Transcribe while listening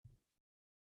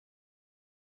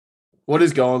What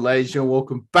is going on, ladies and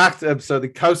welcome back to episode of the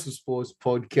Coastal Sports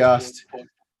Podcast.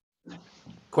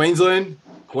 Queensland,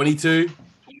 22.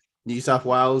 New South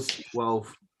Wales,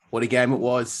 12. What a game it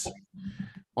was.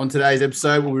 On today's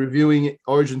episode, we're reviewing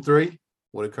Origin 3.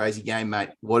 What a crazy game, mate.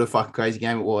 What a fucking crazy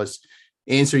game it was.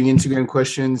 Answering Instagram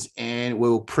questions, and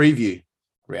we'll preview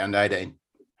round 18.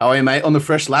 How are you, mate? On the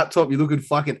fresh laptop, you're looking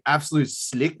fucking absolute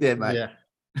slick there, mate. Yeah.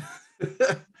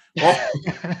 Oh,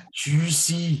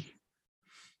 juicy.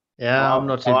 Yeah, I'm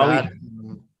not too How are bad.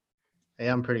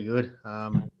 Yeah, I'm pretty good.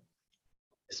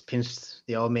 Just pinched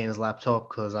the old man's laptop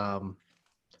because the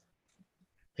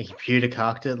computer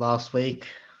carked it last week.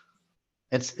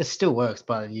 It still works,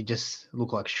 but you just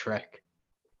look like Shrek.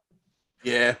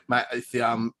 Yeah, mate. If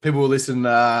people were listening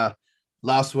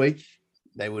last week,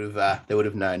 they would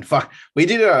have known. Fuck, we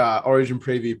did our Origin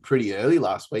preview pretty early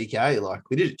last week, eh? Like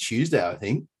we did it Tuesday, I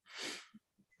think.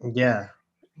 Yeah,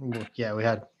 yeah. We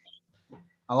had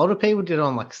a lot of people did it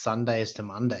on like Sundays to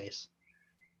Mondays.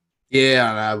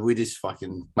 Yeah, I know. We just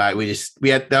fucking mate. We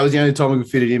had that was the only time we could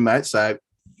fit it in, mate. So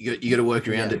you got to work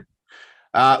around it.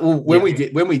 Well, when we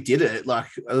did it, like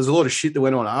there was a lot of shit that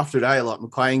went on after it, eh? Like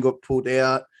McLean got pulled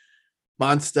out,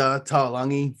 Munster,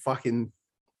 Taulagi, fucking.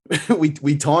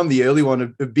 we timed the early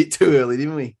one a bit too early,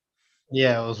 didn't we?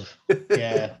 Yeah, it was.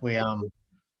 Yeah,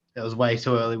 it was way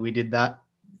too early. We did that.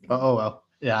 Oh well,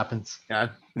 it happens. Yeah,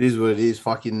 it is what it is.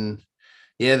 Fucking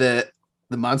yeah,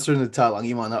 the Munster and the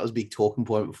Taulagi one, that was a big talking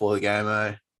point before the game,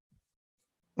 eh?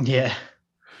 Yeah.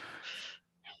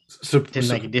 Didn't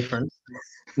make a difference.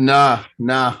 Nah.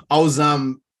 I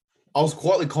was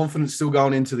quietly confident still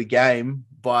going into the game,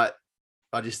 but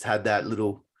I just had that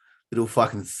little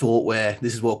fucking thought where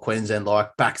this is what Queensland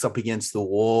like, backs up against the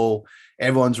wall.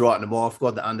 Everyone's writing them off,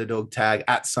 got the underdog tag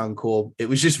at Suncorp. It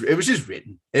was just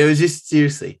written. It was just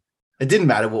seriously. It didn't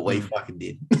matter what we fucking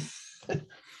did.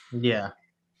 Yeah.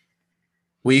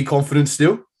 Were you confident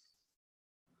still?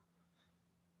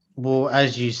 Well,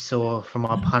 as you saw from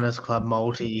my punters club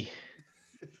multi,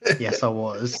 yes, I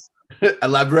was.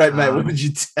 Elaborate, mate. What did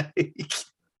you take?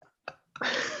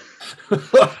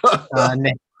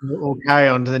 We'll carry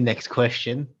on to the next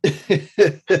question.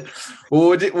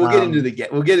 We'll get into the game.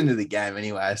 We'll get into the game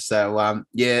anyway. So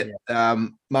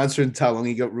Munster and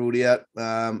Taulagi got ruled out.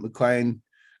 McLean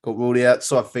got ruled out.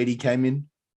 Saifiti came in.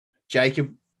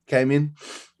 Jacob came in.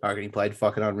 I reckon he played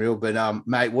fucking unreal. But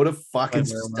mate, what a fucking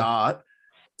start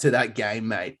to that game,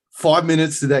 mate. 5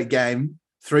 minutes to that game.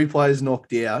 3 players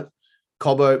knocked out.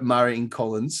 Cobbo, Murray, and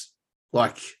Collins.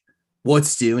 Like,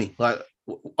 what's doing? Like,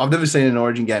 I've never seen an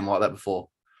Origin game like that before.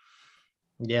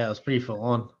 Yeah, it was pretty full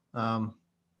on.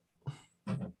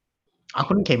 I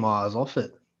couldn't keep my eyes off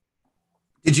it.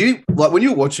 Did you, like, when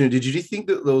you were watching it, did you think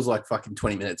that there was like fucking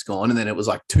 20 minutes gone and then it was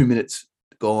like 2 minutes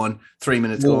gone, 3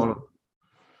 minutes gone?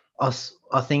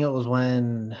 I think it was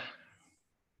when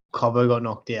Cobbo got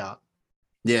knocked out.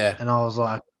 Yeah. And I was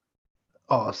like,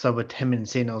 oh, so we're 10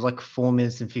 minutes in. It was like 4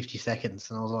 minutes and 50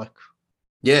 seconds. And I was like,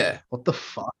 yeah, what the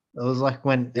fuck? It was like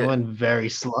when it went very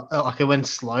slow. Like it went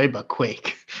slow but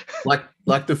quick. like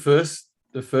the first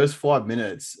 5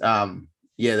 minutes.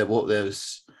 There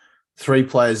was 3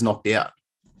 players knocked out.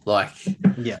 Like,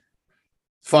 yeah,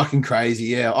 fucking crazy.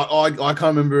 Yeah, I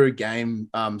can't remember a game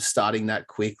starting that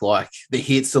quick. Like the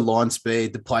hits, the line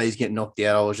speed, the players get knocked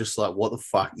out. I was just like, what the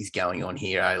fuck is going on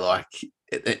here? Eh? Like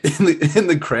in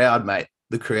the crowd, mate.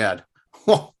 The crowd.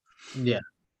 Yeah,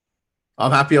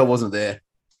 I'm happy I wasn't there.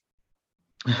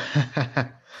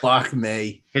 Fuck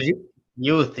me. Because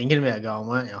you were thinking about going,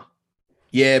 weren't you?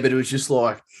 Yeah, but it was just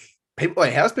like people.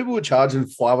 Like, how's people were charging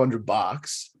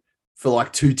 $500 for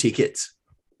like 2 tickets?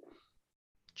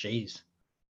 Jeez.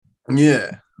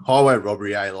 Yeah, highway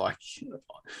robbery. Like,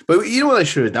 but you know what they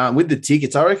should have done with the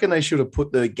tickets? I reckon they should have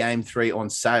put the game 3 on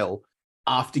sale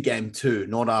after game 2,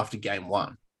 not after game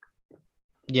 1.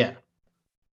 Yeah.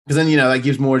 Because then that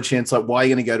gives more a chance. Like, why are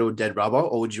you going to go to a dead rubber,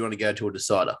 or would you want to go to a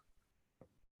decider?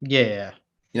 Yeah.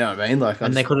 You know what I mean? Like,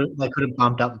 and they could have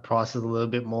bumped up the prices a little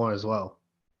bit more as well.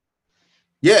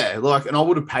 Yeah, like, and I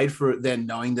would have paid for it then,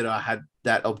 knowing that I had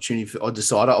that opportunity for a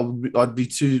decider. I'd be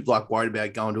too like worried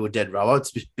about going to a dead rubber. It's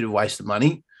a bit of a waste of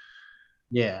money.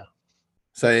 Yeah.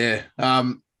 So yeah,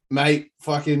 mate,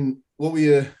 fucking, what were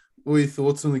your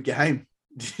thoughts on the game?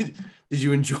 Did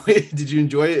you enjoy it? Did you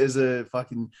enjoy it as a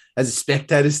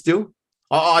spectator still?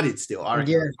 I did still. I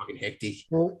reckon it was fucking hectic.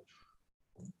 Well,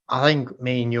 I think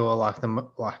me and you are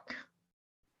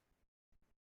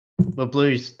we're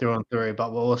Blues through and through,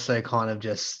 but we're also kind of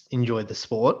just enjoyed the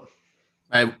sport.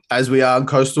 Mate, as we are in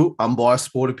Coastal, unbiased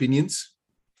sport opinions.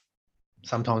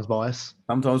 Sometimes biased.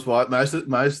 Sometimes biased.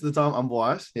 Most of the time,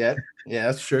 unbiased. Yeah,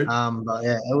 that's true. But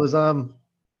yeah, it was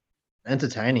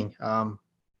entertaining.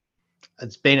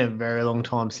 It's been a very long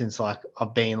time since like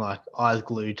I've been like eyes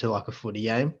glued to like a footy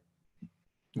game.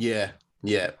 Yeah,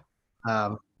 yeah.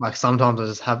 Like sometimes I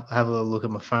just have a little look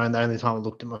at my phone. The only time I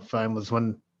looked at my phone was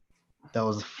when there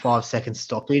was a 5-second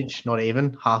stoppage, not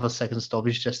even half a second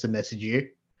stoppage, just to message you.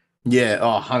 Yeah,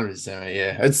 100%.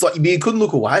 Yeah, it's like you couldn't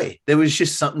look away. There was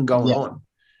just something going on.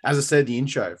 As I said, the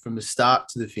intro from the start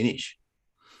to the finish.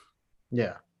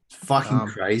 Yeah, it's fucking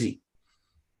crazy.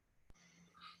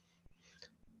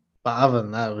 But other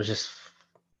than that, it was just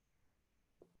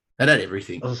it had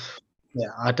everything. It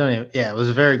was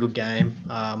a very good game.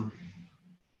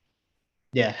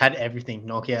 Had everything: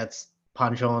 knockouts,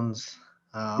 punch-ons.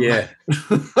 Yeah.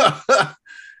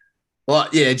 Well,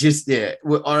 yeah, just yeah.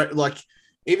 I like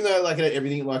even though like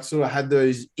everything like sort of had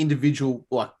those individual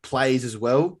like plays as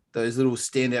well, those little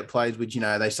standout plays, which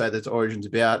they say that's Origin's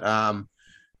about.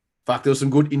 There was some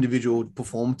good individual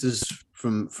performances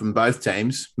from both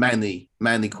teams, mainly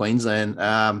Queensland.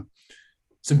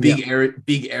 Some big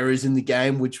errors in the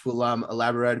game, which we'll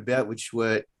elaborate about, which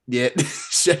were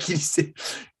shaky,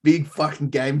 big fucking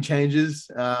game changers.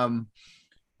 I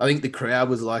think the crowd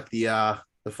was like the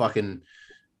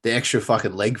extra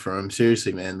fucking leg for him.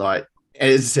 Seriously, man. Like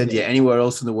as I said, anywhere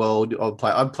else in the world,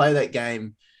 I'd play that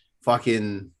game.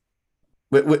 Fucking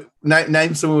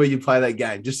name somewhere where you play that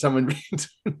game. Just someone.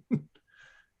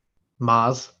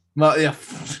 Mars. Yeah.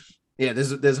 Yeah,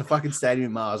 there's a fucking stadium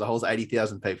in Mars that holds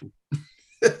 80,000 people.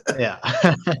 Yeah.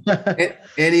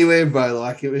 Anywhere, bro.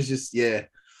 Like it was just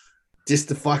just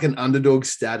the fucking underdog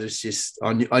status. Just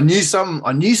I knew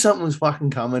something was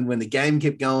fucking coming when the game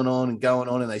kept going on,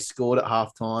 and they scored at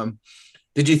halftime.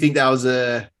 Did you think that was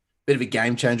a bit of a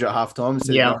game changer at halftime?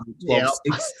 Yeah.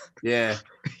 12-6?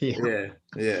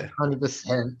 Yeah.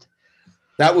 100%.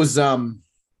 That was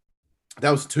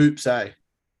Toops, eh?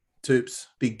 Toops,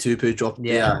 big Tupu dropped.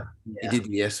 Yeah. He did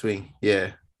the S swing.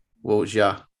 Yeah. What was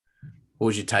your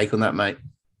take on that, mate?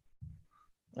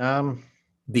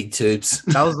 Big Toops.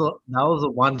 That was the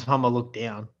one time I looked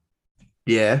down.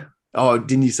 Yeah. Oh,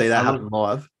 didn't you see that happen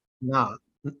live? No,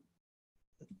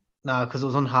 because it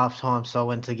was on halftime, so I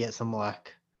went to get some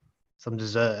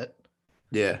dessert.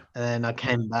 Yeah. And then I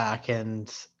came back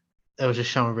and it was just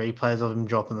showing replays of him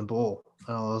dropping the ball.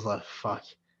 And I was like, fuck,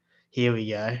 here we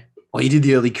go. Oh, you did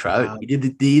the early crow. You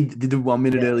did the 1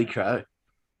 minute early crow.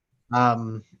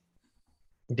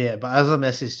 Yeah, but as I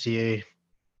messaged to you,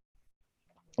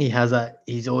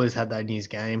 he's always had that in his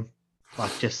game.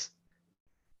 Like just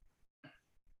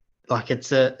like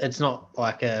it's not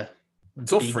like a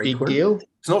big deal.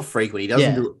 It's not frequent. He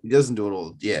doesn't do it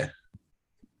all. Yeah.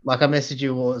 Like I messaged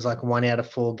you, it was like 1 out of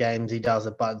 4 games he does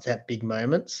it, but it's at big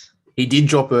moments. I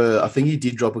think he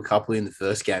did drop a couple in the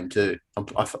first game too.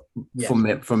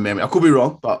 From memory. I could be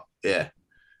wrong, but yeah.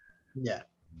 Yeah.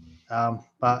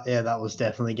 But yeah, that was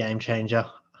definitely a game changer.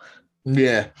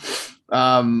 Yeah.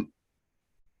 I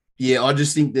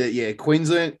just think that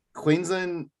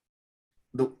Queensland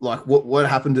like what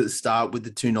happened at the start with the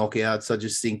 2 knockouts, I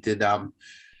just think that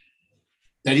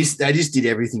they just did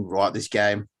everything right this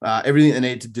game. Everything they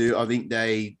needed to do, I think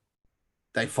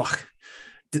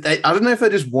I don't know if they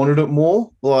just wanted it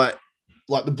more. Like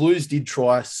the Blues did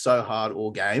try so hard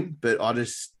all game, but I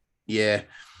think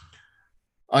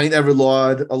they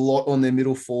relied a lot on their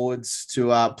middle forwards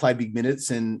to play big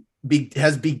minutes, and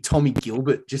big Tommy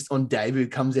Gilbert just on debut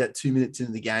comes out 2 minutes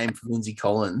into the game for Lindsay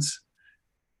Collins.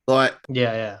 Like,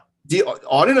 yeah.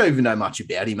 I don't even know much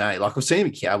about him, mate. Like I've seen him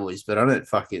at Cowboys, but I don't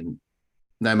fucking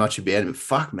know much about him. But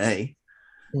fuck me,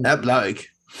 that bloke.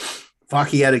 Fuck,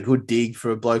 he had a good dig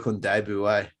for a bloke on debut,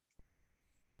 eh?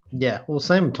 Yeah, well,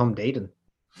 same with Tom Deedon.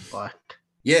 Like,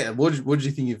 yeah, what did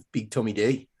you think of Big Tommy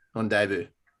D on debut?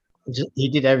 He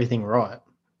did everything right.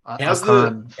 How's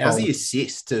the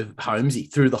assist to Holmesy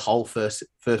through the whole first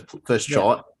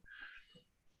shot?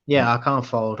 Yeah, I can't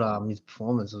fault his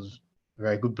performance. It was a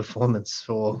very good performance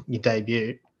for your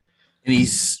debut. And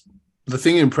the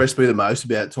thing that impressed me the most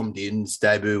about Tom Dearden's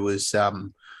debut was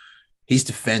his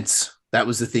defense. That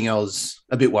was the thing I was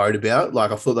a bit worried about.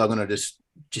 Like I thought they were going to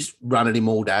just run at him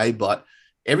all day, but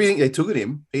everything they took at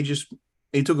him, he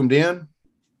took him down.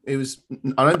 It was.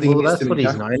 I don't think. Well, that's what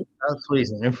he's known. That's what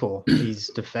he's known for. His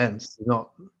defense.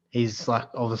 He's like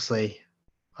obviously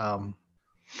a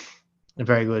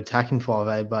very good attacking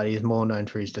 5A, but he's more known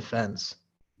for his defense.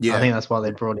 Yeah, I think that's why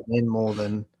they brought him in more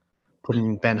than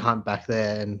putting Ben Hunt back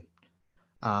there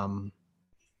and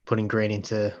putting Green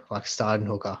into like starting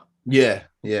hooker. Yeah.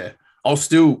 I was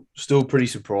still pretty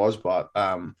surprised, but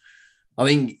I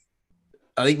think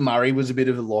Murray was a bit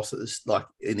of a loss at this, like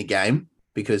in the game,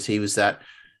 because he was that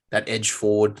edge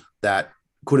forward that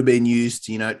could have been used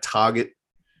to target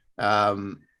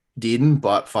didn't,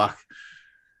 but fuck.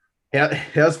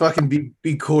 How's fucking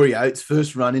big Corey Oates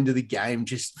first run into the game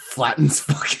just flattens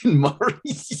fucking Murray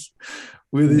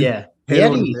with his head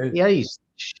on his head. He had his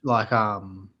like I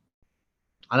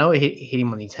know it hit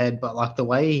him on his head, but like the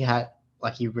way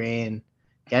he ran,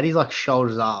 he had his like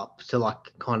shoulders up to like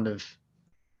kind of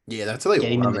that's how they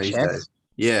get him in the these chest. days.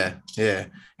 Yeah.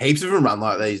 Heaps of them run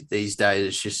like these days.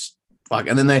 It's just like,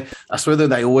 and then I swear that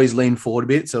they always lean forward a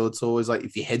bit, so it's always like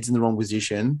if your head's in the wrong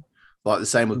position, like the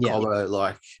same with Cobbo,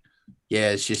 like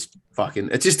it's just fucking,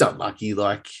 it's just unlucky.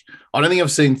 Like I don't think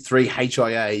I've seen 3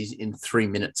 HIAs in 3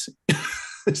 minutes.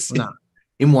 No.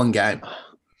 In one game.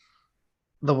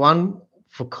 The one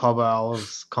for Cobbo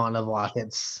was kind of like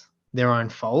it's their own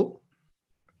fault.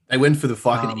 They went for the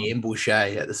fucking ambush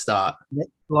at the start.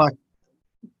 Like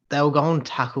they were going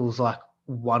tackles like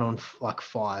 1 on like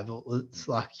 5. It's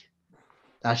like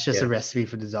that's just a recipe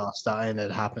for disaster, and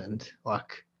it happened.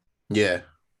 Like it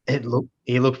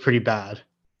looked pretty bad.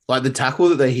 Like the tackle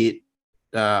that they hit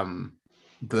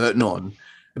Burton on,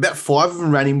 about 5 of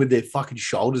them ran in with their fucking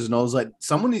shoulders, and I was like,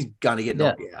 someone is gonna get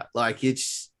knocked out. Like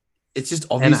it's just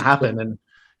obvious. And it happened, and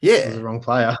it was the wrong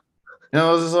player. And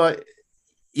I was just like,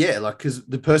 like, because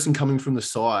the person coming from the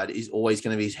side is always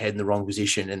going to be his head in the wrong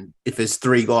position. And if there's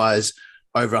 3 guys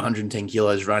over 110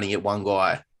 kilos running at one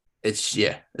guy, it's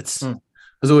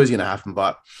always going to happen.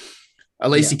 But at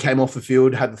least he came off the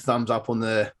field, had the thumbs up on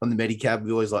the Medicab.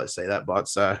 We always like to see that, but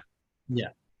so so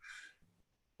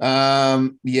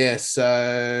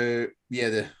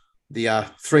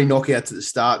the 3 knockouts at the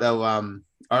start, they'll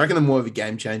I reckon they're more of a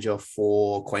game changer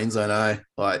for Queensland,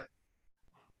 like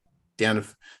down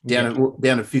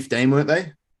to 15, weren't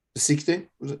they? 16?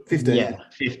 Was it 15? Yeah,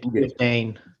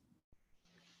 15.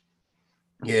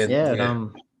 Yeah.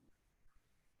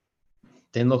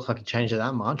 Didn't look like it changed it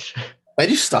that much. They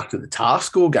just stuck to the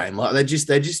task all game. Like they just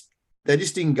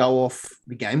didn't go off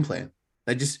the game plan.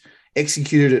 They just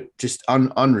executed it just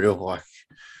unreal. Like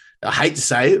I hate to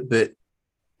say it, but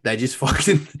they just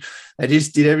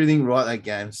did everything right that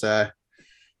game. So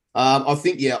I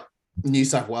think New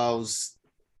South Wales,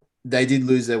 they did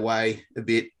lose their way a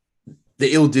bit.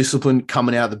 The ill discipline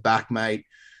coming out of the back, mate,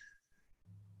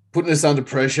 putting us under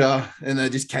pressure, and they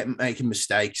just kept making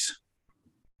mistakes.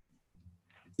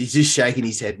 He's just shaking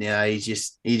his head now. He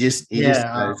just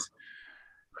knows.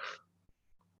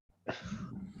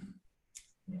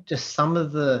 Just some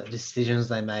of the decisions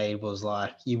they made was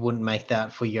like, you wouldn't make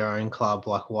that for your own club.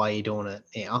 Like, why are you doing it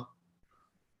now?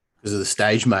 Because of the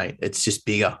stage, mate. It's just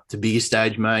bigger. It's a bigger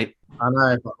stage, mate. I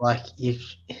know, but like, you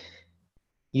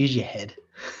use your head.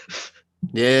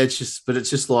 It's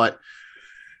just like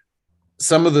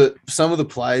some of the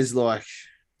plays like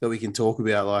that we can talk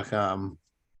about. Like,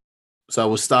 so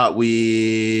we'll start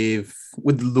with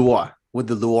the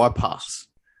Luai pass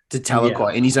to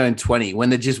Talakai in his own 20 when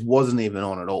there just wasn't even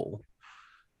on at all.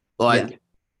 Like,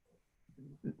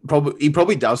 he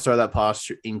probably does throw that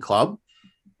pass in club,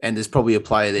 and there's probably a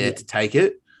player there to take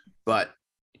it. But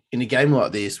in a game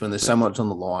like this, when there's so much on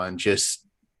the line, just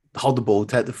hold the ball,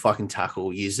 take the fucking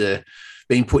tackle. You've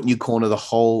been put in your corner the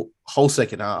whole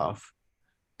second half.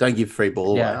 Don't give free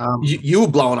ball away. You were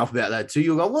blowing up about that too.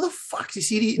 You were going, what the fuck's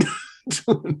this idiot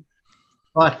doing?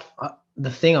 Like,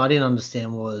 the thing I didn't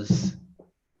understand was,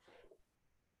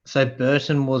 so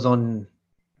Burton was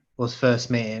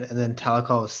first man, and then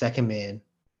Talakai was second man.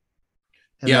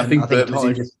 And I think Burton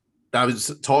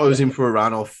was in for a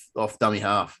run off dummy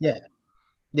half.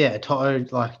 Yeah,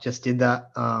 Toto just did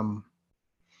that.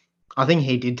 I think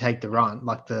he did take the run,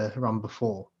 like the run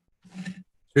before.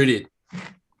 Who did?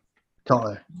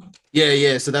 Toto.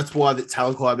 Yeah. So that's why that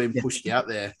Talakai been pushed out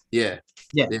there. Yeah.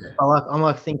 I'm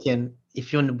like thinking,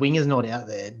 if your winger's not out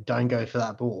there, don't go for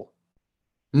that ball.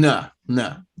 No.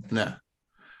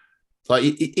 Like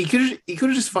he could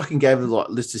have just fucking gave it like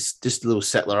let's just a little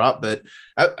settler up. But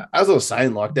as I was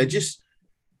saying, like they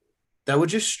were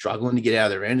just struggling to get out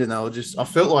of their end, and I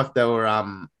felt like they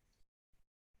were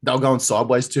going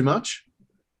sideways too much.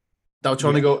 They were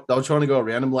trying to go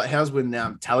around him. Like how's when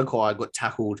Talakai got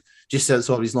tackled just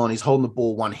outside of his line, he's holding the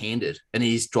ball one-handed and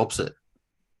he just drops it.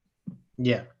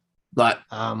 Yeah. Like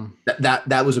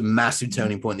that was a massive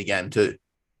turning point in the game too.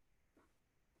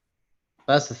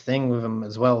 That's the thing with them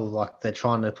as well. Like they're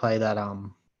trying to play that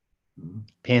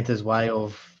Panthers way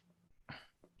of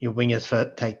your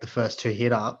wingers take the first 2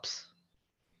 hit ups.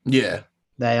 Yeah.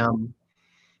 They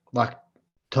like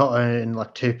Toto and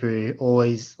like Tupu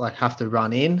always like have to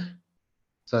run in,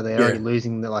 so they're already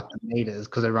losing the meters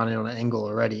because they're running on an angle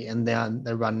already, and then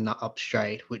they're running up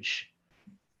straight. Which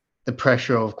the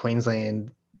pressure of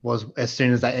Queensland was as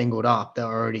soon as they angled up, they're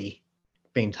already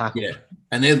being tackled. Yeah,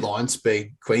 and their line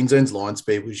speed, Queensland's line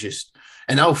speed was just,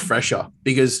 and they were fresher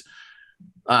because,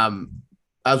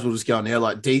 as we'll just go on now,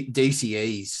 like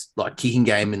DCE's like kicking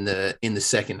game in the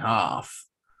second half,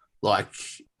 like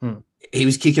he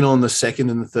was kicking on the second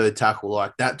and the third tackle,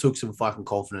 like that took some fucking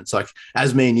confidence. Like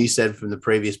as me and you said from the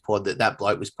previous pod that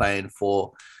bloke was playing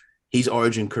for his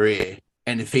Origin career,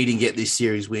 and if he didn't get this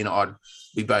series win,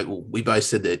 we both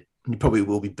said that he probably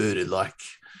will be booted. Like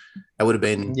that would have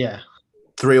been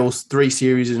three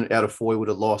series out of 4 he would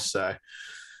have lost. So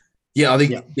yeah, I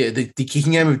think the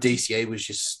kicking game of DCA was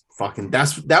just fucking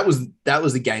that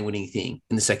was the game winning thing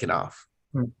in the second half.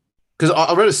 Because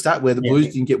I read a stat where the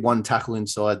Blues didn't get one tackle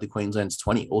inside the Queensland's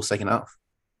 20 all second half.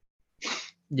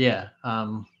 Yeah.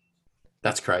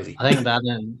 That's crazy. I think that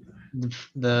and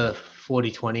the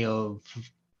 40-20 of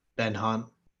Ben Hunt.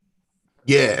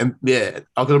 Yeah, and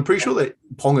I'm pretty sure that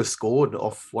Ponga scored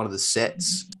off one of the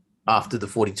sets after the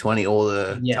 40-20 or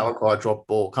the Talakai drop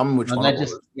ball. Can't remember which one it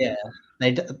was. Yeah,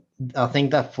 I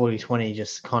think that 40-20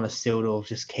 just kind of sealed off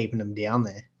just keeping them down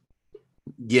there.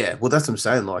 Yeah, well, that's what I'm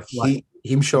saying. Like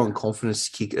him showing confidence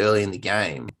to kick early in the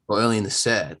game or early in the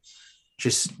set,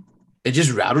 it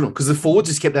just rattled them because the forwards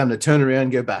just kept having to turn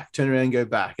around, go back,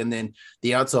 and then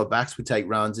the outside backs would take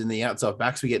runs, and the outside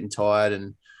backs were getting tired,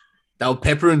 and they were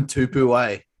peppering Tupu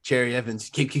away. Cherry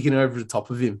Evans keep kicking over the top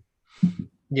of him.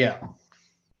 Yeah,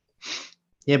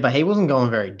 but he wasn't going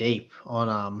very deep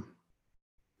on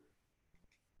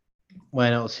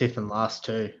when it was fifth and last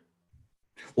too.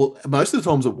 Well, most of the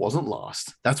times it wasn't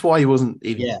last. That's why he wasn't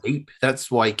even deep. That's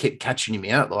why he kept catching him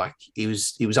out. Like he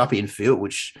was up in field,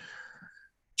 which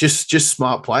just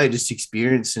smart play, just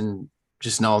experience and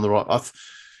just knowing the right.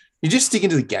 You're just sticking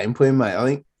to the game plan, mate. I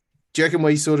think. Do you reckon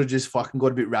we sort of just fucking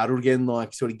got a bit rattled again,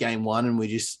 like sort of game one, and we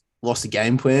just lost the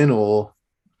game plan, or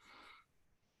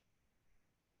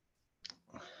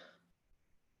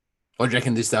do you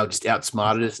reckon they were just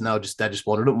outsmarted us and they just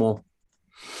wanted it more?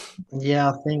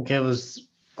 Yeah, I think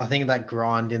that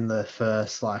grind in the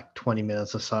first like 20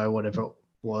 minutes or so, whatever it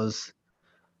was,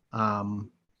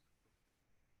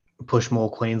 push more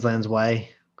Queensland's way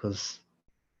because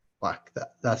like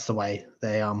that's the way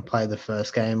they played the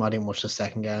first game. I didn't watch the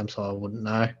second game, so I wouldn't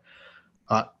know.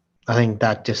 But I think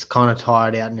that just kind of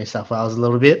tired out New South Wales a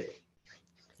little bit.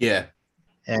 Yeah,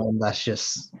 and that's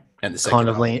just and the kind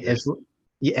of lean.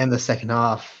 And the second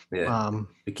half, the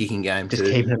kicking game, just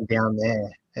keeping them down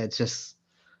there. It's just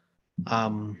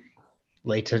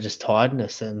lead to just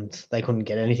tiredness, and they couldn't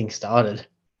get anything started.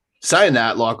 Saying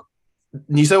that, like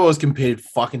New South Wales competed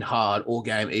fucking hard all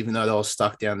game, even though they were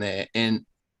stuck down there, and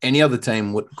any other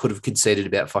team could have conceded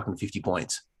about fucking 50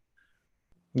 points.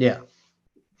 Yeah.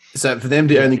 So for them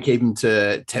to only keep them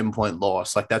to 10-point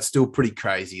loss, like that's still pretty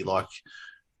crazy. Like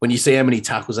when you see how many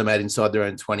tackles they made inside their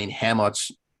own 20 and how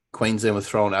much Queensland were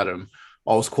throwing at them,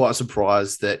 I was quite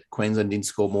surprised that Queensland didn't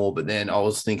score more. But then I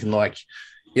was thinking, like,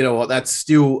 you know what, that's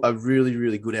still a really,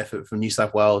 really good effort from New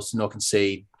South Wales to not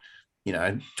concede,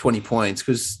 20 points.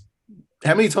 Because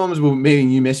how many times will me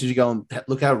and you message you going,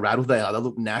 look how rattled they are. They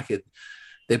look knackered.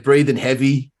 They're breathing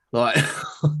heavy. Like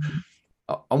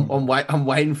I'm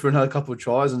waiting for another couple of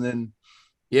tries, and then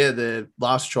the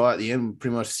last try at the end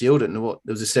pretty much sealed it. And it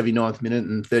was a 79th minute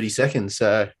and 30 seconds.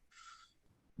 So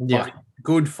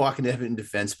good fucking effort in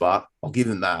defense, but I'll give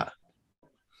them that.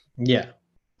 Yeah.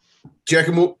 Do you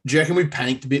reckon we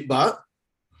panicked a bit, Bart?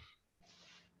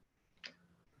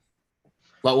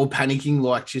 Like we're panicking,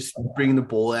 like just bringing the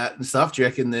ball out and stuff. Do you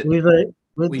reckon that with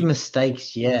the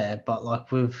mistakes, but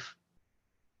like with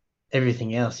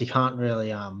everything else, you can't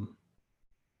really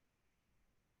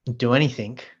do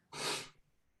anything.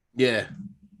 Yeah.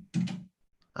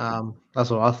 That's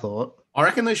what I thought. I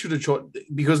reckon they should have tried,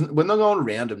 because when they're going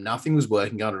around him, nothing was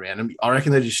working going around him. I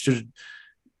reckon they just should.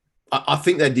 I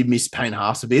think they did miss Payne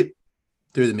Haas a bit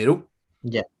through the middle.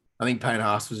 Yeah. I think Payne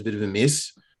Haas was a bit of a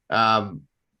miss. I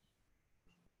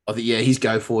think he's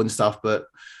go forward and stuff, but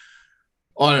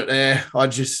I don't know. I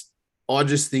just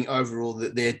think overall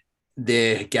that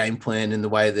their game plan and the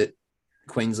way that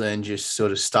Queensland just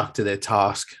sort of stuck to their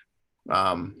task.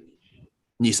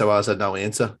 New South Wales had no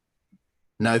answer.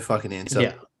 No fucking answer.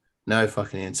 Yeah. No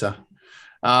fucking answer.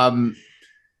 Standout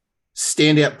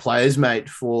players, mate,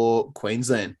 for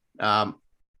Queensland.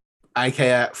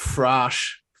 AKA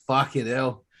Thrash. Fucking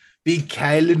hell. Big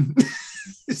Kalen.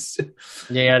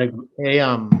 He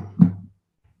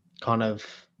kind of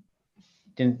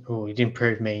he didn't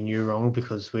prove me and you wrong,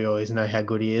 because we always know how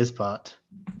good he is, but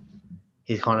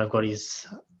he's kind of got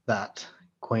that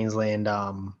Queensland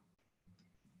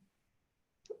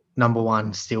number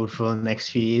one still for the next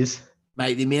few years.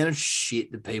 Mate, the amount of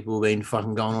shit that people have been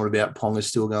fucking going on about Ponga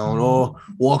still going, oh,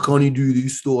 why can't he do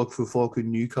this like for fucking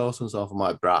Newcastle and stuff? I'm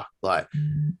like, bruh, like,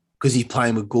 because he's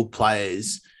playing with good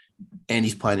players and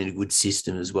he's playing in a good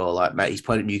system as well. Like, mate, he's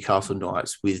playing at Newcastle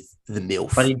Knights with the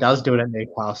MILF. But he does do it at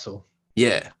Newcastle.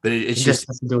 Yeah, but it's he just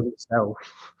doesn't do it himself.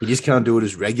 He just can't do it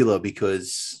as regular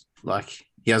because, like,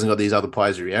 he hasn't got these other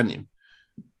players around him.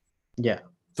 Yeah.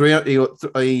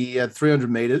 He had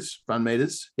 300 meters, run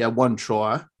meters. He had one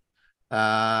try.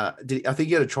 I think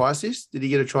he had a try assist. Did he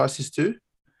get a try assist too?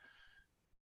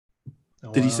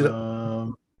 Did he sit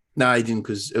up? No, he didn't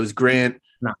because it was Grant,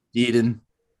 Dearden,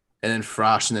 and then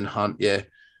Thrush, and then Hunt. Yeah.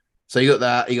 So he got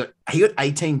that. He got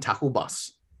 18 tackle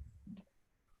busts.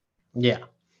 Yeah.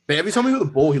 But every time he got the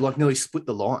ball, he like nearly split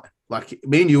the line. Like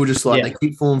me and you were just like, they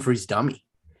keep falling for his dummy.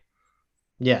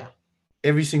 Yeah.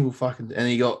 Every single fucking, and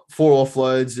he got 4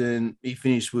 offloads and he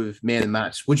finished with man of the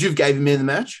match. Would you have gave him man of the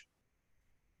match?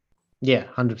 Yeah,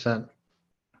 100%.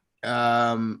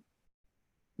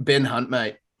 Ben Hunt,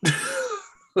 mate.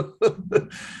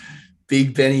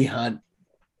 Big Benny Hunt.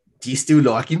 Do you still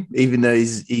like him, even though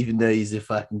he's a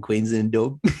fucking Queensland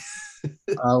dog?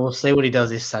 We'll see what he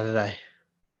does this Saturday.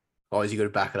 Oh, has he got to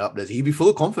back it up? Does he? He'll be full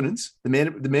of confidence. The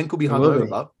man could be hungover,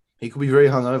 but he could be very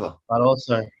hungover. But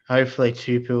also, hopefully,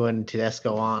 Tupu and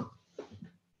Tedesco aren't.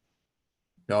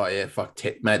 Oh yeah, fuck,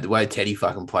 mate. The way Teddy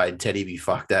fucking played, Teddy be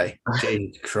fucked, eh?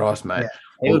 Jesus Christ, mate. Yeah,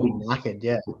 he would be knackered.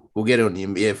 Yeah, we'll get on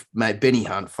him. Yeah, mate. Benny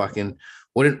Hunt, fucking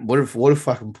what a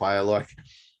fucking player! Like,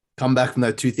 come back from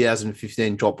that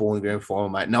 2015 drop ball in the grand final,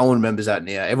 mate. No one remembers that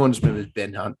now. Everyone just remembers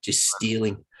Ben Hunt just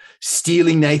stealing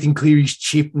Nathan Cleary's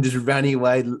chip and just running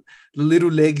away. The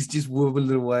little legs just wobbling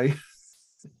away.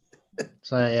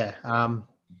 So yeah,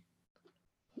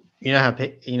 you know how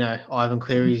Ivan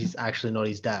Cleary is actually not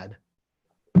his dad.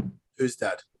 Who's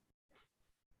dad?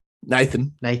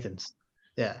 Nathan's.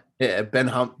 Yeah. Yeah, Ben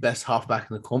Hunt, best halfback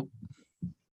in the comp.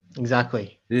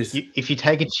 Exactly. If you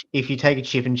take a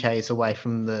chip and chase away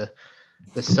from the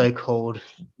so-called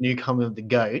newcomer of the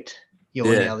GOAT,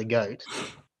 you're now the GOAT.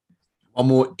 One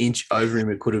more inch over him,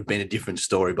 it could have been a different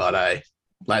story, but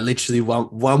like literally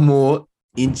one more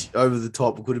inch over the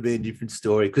top, it could have been a different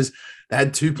story because they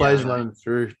had two players running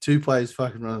through.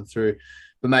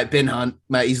 But, mate, Ben Hunt,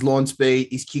 mate, his line speed,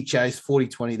 his kick chase,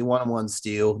 40-20, the one-on-one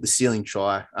steal, the ceiling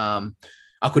try.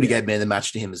 I could have gave man the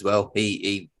match to him as well.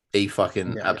 He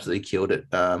fucking absolutely killed it.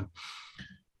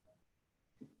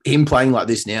 Him playing like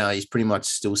this now, he's pretty much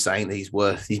still saying that he's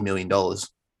worth his $1 million.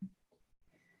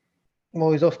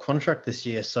 Well, he's off contract this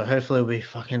year, so hopefully we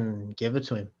fucking give it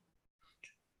to him.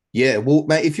 Yeah, well,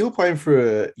 mate, if you're playing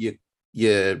for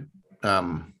your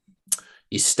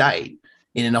state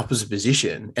in an opposite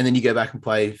position, and then you go back and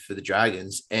play for the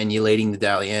Dragons, and you're leading the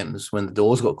Dally M's when the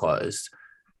doors got closed,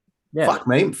 fuck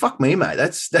me, mate.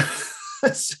 That's.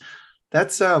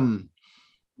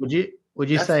 Would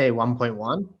you say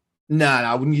 1.1? No,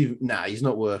 I wouldn't give. No, he's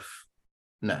not worth.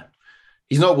 No,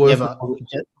 he's not worth. Yeah,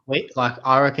 but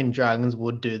I reckon Dragons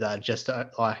would do that just to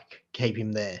keep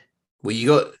him there. Well,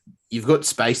 you've got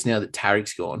space now that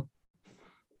Tariq's gone.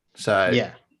 So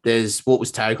there's what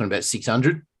was Tariq on about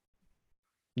 600.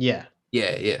 Yeah.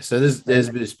 So there's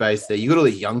a bit of space there. You got all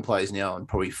these young players now on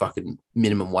probably fucking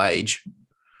minimum wage.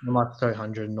 Like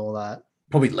 300 and all that.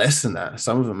 Probably less than that.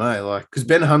 Some of them may because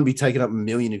Ben Hunt be taking up $1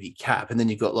 million of your cap, and then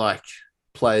you've got like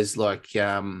players like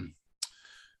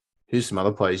who's some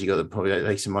other players you got that probably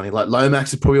take some money. Like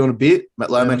Lomax is probably on a bit.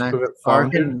 Matt Lomax probably about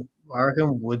 500. I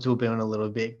reckon Woods will be on a little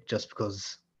bit just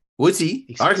because. Woods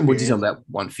he? I reckon Woods is on about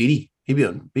 150. He'd be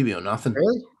on nothing.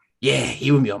 Really? Yeah, he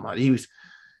wouldn't be on much. You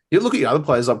look at your other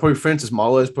players like probably Francis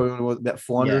Molo's probably on about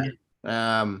 400.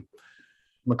 Yeah.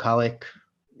 McCulloch.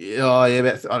 Oh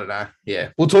yeah, I don't know. Yeah,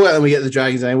 we'll talk about it when we get to the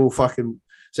Dragons. And we'll fucking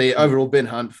see. Overall, Ben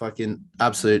Hunt, fucking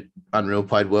absolute unreal.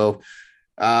 Played well.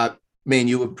 Me and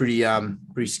you were pretty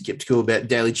skeptical about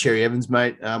Daly Cherry Evans,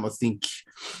 mate. I think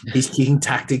his kicking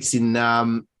tactics in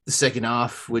the second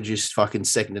half were just fucking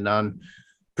second to none.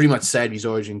 Pretty much saved his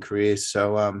Origin career.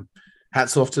 So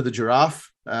hats off to the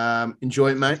Giraffe.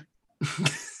 Enjoy it, mate.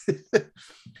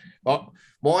 I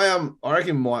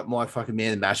reckon my fucking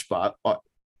man of the match, but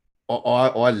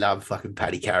I love fucking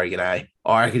Paddy Carrigan. I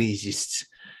reckon he's.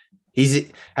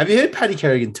 Have you heard Paddy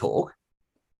Carrigan talk?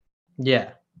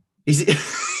 Yeah.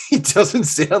 He doesn't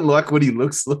sound like what he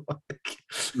looks like.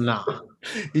 No,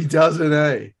 he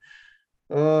doesn't.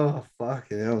 Oh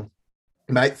fucking hell,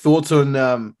 mate. Thoughts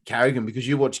on Carrigan because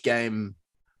you watched game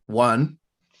 1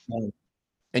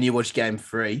 and you watched game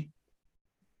 3.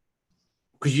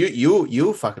 Because you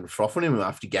were fucking frothing him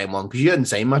after game 1 because you hadn't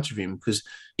seen much of him because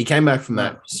he came back from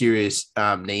that serious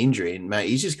knee injury and mate,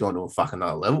 he's just gone to a fucking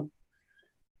another level.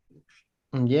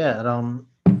 Yeah,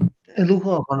 it looked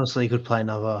like honestly he could play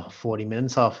another 40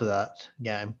 minutes after that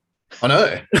game. I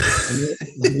know.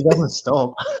 He doesn't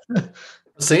stop. I've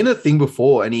seen a thing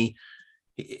before, and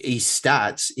his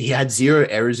stats, he had 0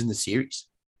 errors in the series.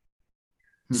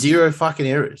 0 fucking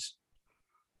errors.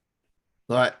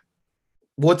 Like,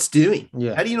 what's doing?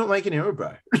 Yeah. How do you not make an error,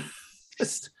 bro?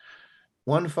 Just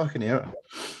one fucking error.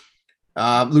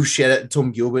 Little shout out to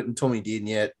Tom Gilbert and Tommy Dearden.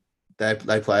 Yeah,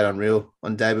 they played unreal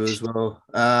on debut as well.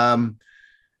 I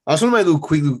just want to make a little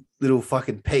quick little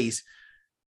fucking piece.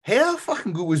 How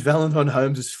fucking good was Valentine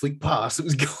Holmes' flick pass? It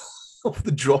was going off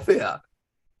the dropout.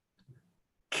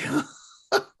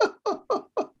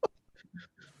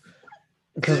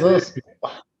 Because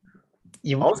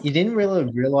you didn't really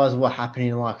realize what happened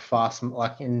in like fast,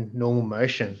 like in normal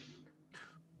motion.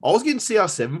 I was getting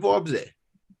CR7 vibes there.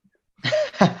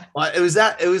 Like it was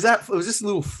just a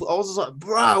little. I was just like,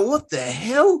 bro, what the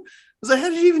hell? I was like, how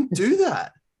did you even do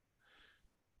that?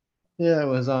 Yeah, it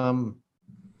was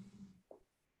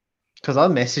because I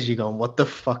messaged you going, what the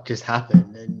fuck just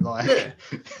happened? And like, yeah.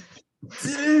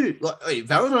 Dude, like wait,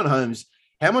 Valentine Holmes,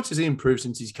 how much has he improved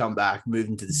since he's come back,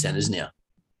 moving to the centers now?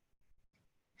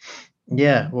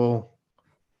 Yeah, well,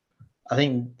 I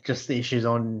think just the issues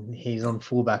he's on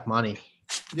fullback money.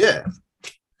 Yeah.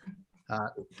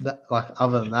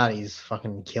 Other than that, he's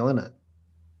fucking killing it.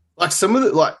 Like some of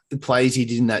the plays he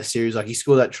did in that series, like he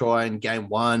scored that try in game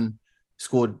 1,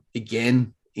 scored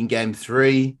again in game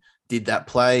 3, did that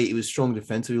play. It was strong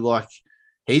defensively. Like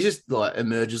he just like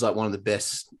emerges like one of the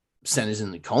best centers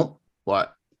in the comp. Like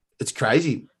it's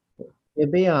crazy.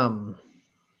 It'd be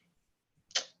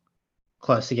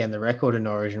close to getting the record in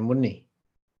Origin, wouldn't he?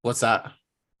 What's that?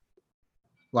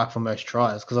 Like for most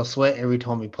tries, because I swear every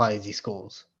time he plays, he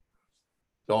scores.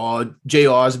 Oh,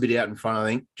 GI's a bit out in front. I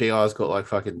think GI's got like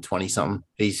fucking 20 something.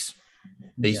 He's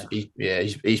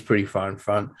pretty far in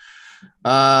front.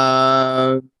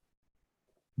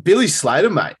 Billy Slater,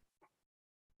 mate,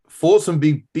 fought some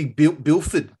big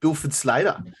Bilford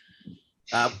Slater.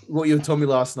 What you told me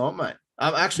last night, mate.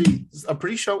 I'm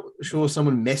pretty sure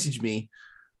someone messaged me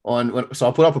so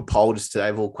I put up a poll just today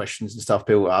of all questions and stuff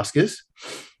people ask us.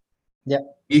 Yeah,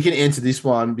 you can answer this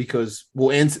one because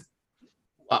we'll answer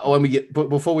when we get. But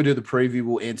before we do the preview,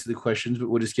 we'll answer the questions. But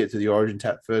we'll just get to the Origin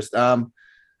tap first.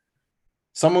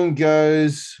 Someone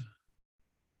goes,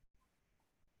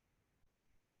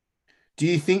 do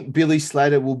you think Billy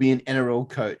Slater will be an NRL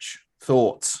coach?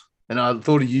 Thoughts? And I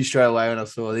thought of you straight away when I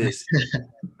saw this.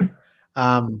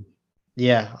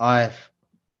 Yeah, I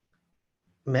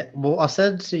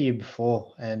said to you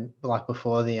before, and like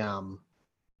before the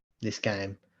this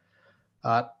game,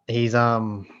 he's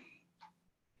I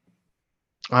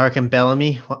reckon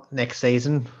Bellamy next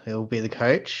season he'll be the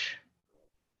coach,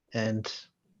 and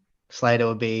Slater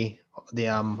will be the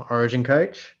Origin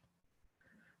coach.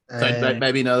 So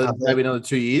maybe another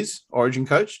 2 years, Origin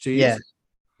coach, 2 years.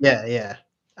 Yeah.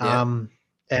 And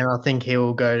I think he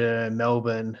will go to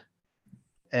Melbourne.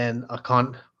 And I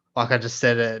can't, like I just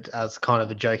said it as kind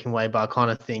of a joking way, but I kind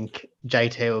of think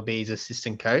JT will be his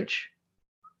assistant coach.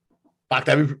 Fuck,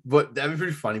 that'd be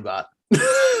pretty funny, but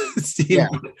yeah,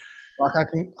 like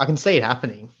I can see it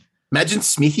happening. Imagine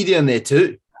Smithy down there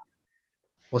too.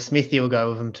 Well, Smithy will go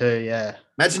with him too. Yeah.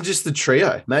 Imagine just the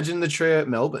trio. Imagine the trio at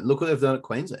Melbourne. Look what they've done at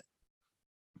Queensland.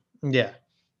 Yeah.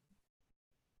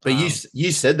 But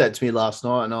you said that to me last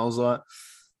night, and I was like,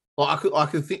 well, I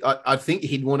think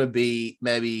he'd want to be,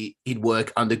 maybe he'd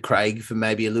work under Craig for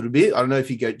maybe a little bit. I don't know if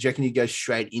do you reckon he'd go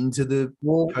straight into the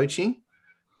coaching?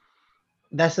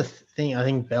 That's the thing. I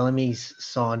think Bellamy's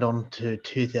signed on to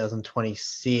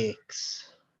 2026.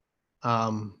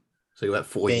 So you got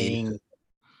 4 years.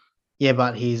 Yeah,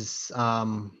 but he's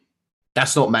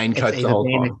that's not main coach the whole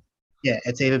time.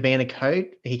 It's either being a coach.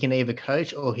 He can either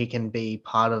coach or he can be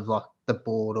part of like the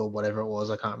board or whatever it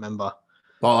was. I can't remember.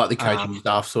 Oh, like the coaching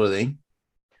staff sort of thing.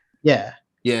 Yeah.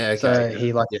 Yeah. Okay. So he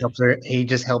helps. He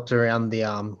just helps around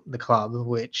the club.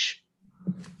 Which,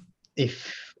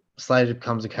 if Slater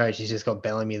becomes a coach, he's just got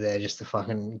Bellamy there just to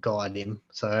fucking guide him.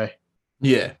 So.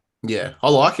 Yeah. I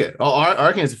like it. I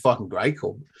reckon it's a fucking great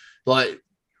call. Like,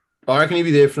 I reckon he'll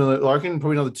be there for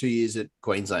probably another 2 years at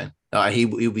Queensland.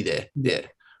 He'll be there. Yeah.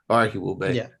 I reckon he will be.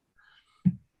 Yeah.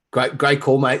 Great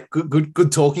call, mate.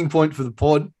 Good talking point for the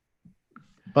pod.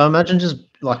 Well, imagine just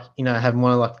like, having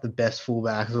one of like the best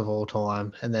fullbacks of all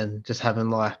time, and then just having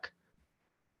like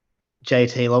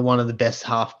JT, like one of the best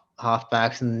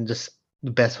halfbacks, and just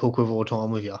the best hooker of all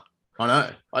time with you. I know.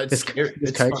 It's scary.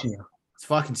 It's coaching you. It's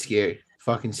fucking scary.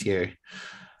 Fucking scary.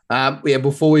 Yeah.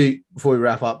 Before we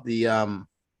wrap up the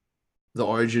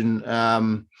Origin,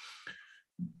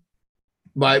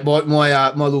 my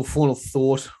little final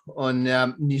thought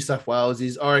on New South Wales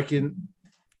is I reckon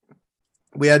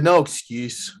we had no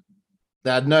excuse.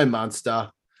 They had no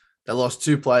Munster. They lost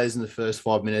 2 players in the first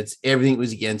 5 minutes. Everything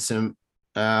was against them.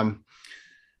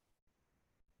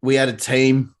 We had a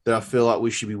team that I feel like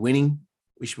we should be winning.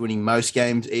 We should be winning most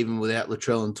games, even without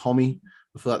Latrell and Tommy.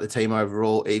 I feel like the team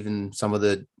overall, even some of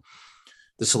the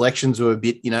selections were a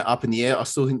bit, up in the air. I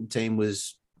still think the team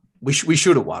was. We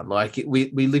should have won.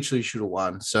 We literally should have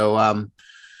won. So I'm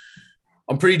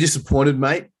pretty disappointed,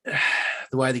 mate.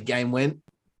 The way the game went.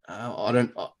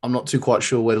 I'm not too quite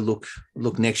sure where to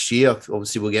look next year.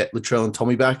 Obviously, we'll get Latrell and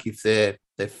Tommy back if they're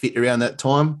fit around that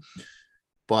time.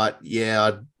 But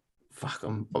yeah,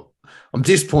 I'm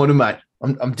disappointed, mate.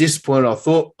 I'm disappointed. I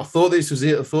thought this was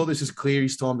it. I thought this was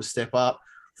Cleary's time to step up.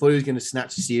 I thought he was going to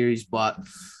snatch the series, but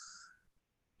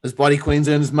as bloody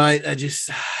Queenslanders, mate, they just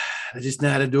know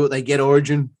how to do it. They get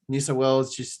Origin. New South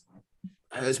Wales just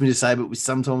hurts me to say, but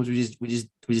sometimes we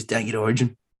just don't get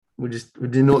Origin. We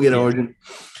do not get Origin.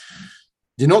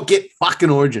 Do not get fucking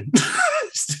Origin.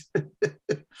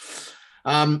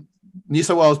 New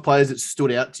South Wales players that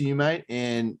stood out to you, mate,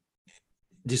 and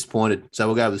disappointed. So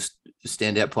we'll go with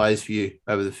standout players for you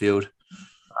over the field.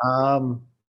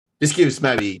 Just give us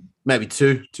maybe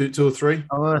two or three.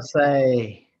 I want to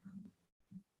say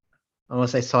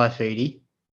Saifidi.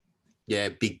 Yeah,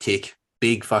 big tick.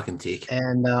 Big fucking tick.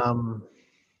 And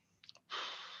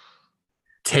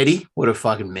Teddy, what a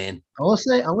fucking man. I'm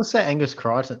gonna say Angus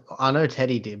Crichton. I know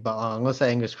Teddy did, but I'm gonna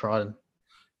say Angus Crichton.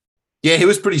 Yeah, he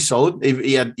was pretty solid.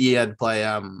 He had to play.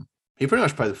 He pretty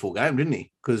much played the full game, didn't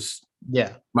he? Because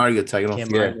Murray got taken off.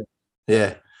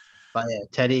 Yeah. But yeah,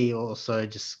 Teddy also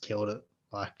just killed it.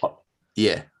 I think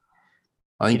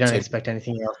you don't expect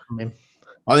anything else from him.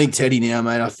 I think Teddy now,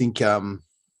 mate. I think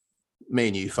me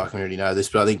and you fucking already know this,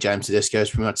 but I think James Tedesco's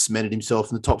pretty much cemented himself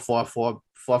in the top five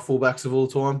fullbacks of all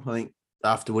time. I think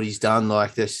after what he's done,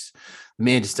 like this, the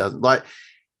man just doesn't like.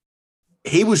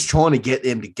 He was trying to get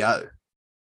them to go.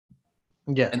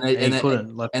 Yeah, and he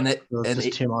couldn't. It was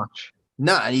just too much.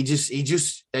 No, and they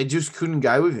just couldn't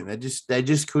go with him. They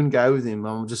just couldn't go with him.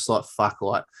 I'm just like, fuck,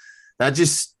 like that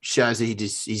just shows that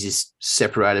he's just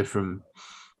separated from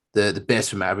the best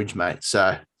from average, mate.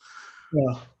 So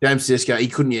yeah, James Tedesco, he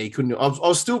couldn't. I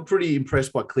was still pretty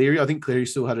impressed by Cleary. I think Cleary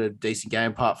still had a decent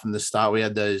game apart from the start. We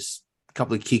had those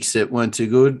couple of kicks that weren't too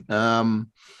good. I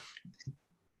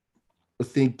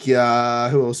think who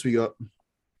else we got?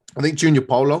 I think Junior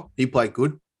Polo, he played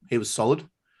good. He was solid.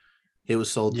 Through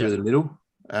the middle.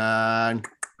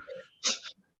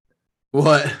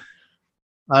 What?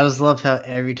 I just love how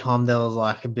every time there was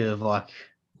like a bit of like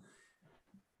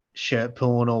shirt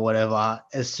pulling or whatever,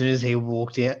 as soon as he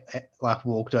walked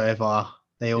over,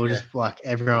 they all just like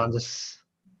everyone just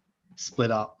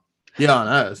split up. Yeah, I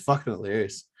know. It's fucking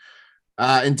hilarious.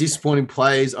 And disappointing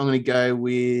plays, I'm going to go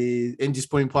with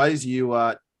disappointing plays.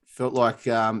 You felt like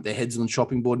their heads on the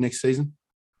chopping board next season.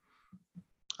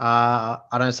 I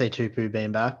don't see Tupu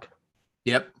being back.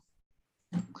 Yep.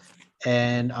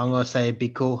 And I'm going to say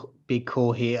big call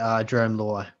here, Jerome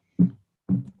Luai.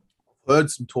 Heard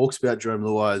some talks about Jerome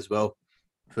Luai as well.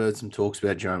 I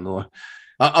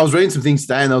was reading some things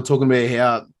today, and they were talking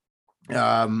about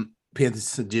how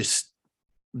Panthers are just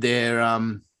their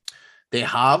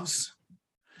halves.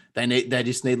 They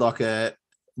just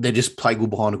play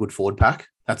good behind a good forward pack.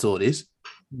 That's all it is.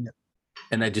 Yep.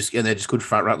 And they're just good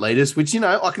front run leaders, which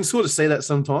I can sort of see that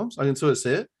sometimes. I can sort of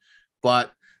see it,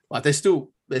 but like they're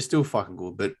still fucking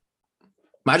good. But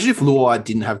imagine if Luai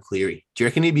didn't have Cleary. Do you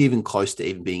reckon he'd be even close to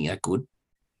even being that good?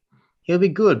 He'll be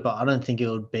good, but I don't think it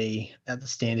would be at the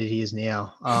standard he is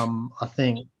now. I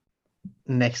think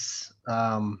next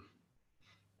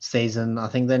season, I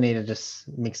think they need to just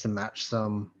mix and match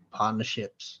some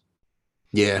partnerships.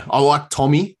 Yeah, I like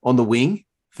Tommy on the wing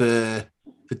for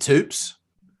Toops.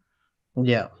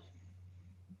 Yeah.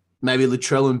 Maybe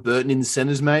Latrell and Burton in the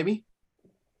centres, maybe.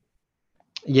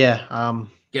 Yeah.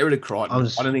 Get rid of Crichton.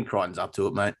 I don't think Crichton's up to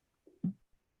it, mate.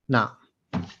 No.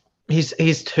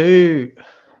 He's too...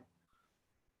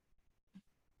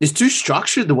 He's too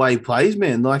structured the way he plays,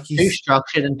 man. Like he's too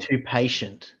structured and too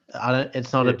patient.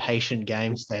 It's not a patient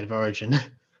game, State of Origin.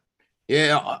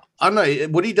 Yeah, I don't know.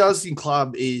 What he does in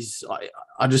club is,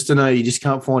 I just don't know. He just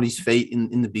can't find his feet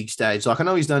in the big stage. Like I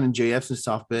know he's done in GFs and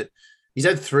stuff, but he's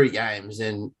had 3 games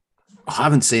and I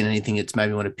haven't seen anything that's made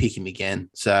me want to pick him again.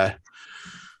 So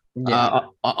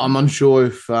I'm unsure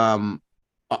if,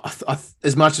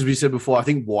 as much as we said before, I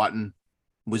think Whiten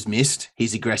was missed.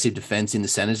 His aggressive defense in the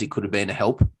centers, it could have been a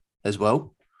help as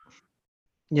well.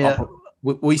 Yeah,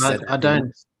 we said I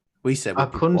We said I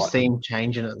couldn't see him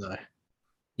changing it though.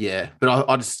 Yeah,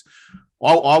 but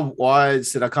I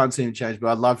said I can't see him change,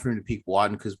 but I'd love for him to pick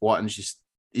Whiten because Whiten's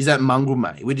he's that mongrel,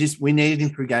 mate. We needed him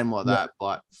for a game like that,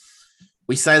 but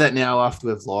we say that now after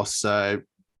we've lost. So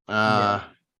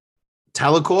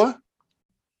Talakai,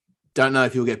 don't know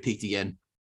if he'll get picked again.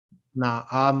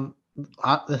 No,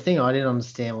 the thing I didn't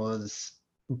understand was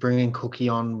bringing Cookie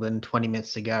on when 20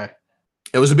 minutes to go.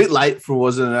 It was a bit late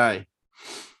wasn't it? It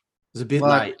was a bit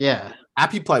late. Yeah.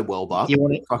 Appy played well, but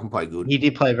he fucking played good. He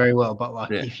did play very well,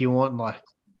 but if you want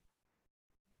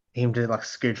him to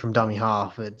scoot from dummy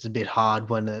half, it's a bit hard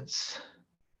when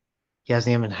he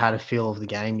hasn't even had a feel of the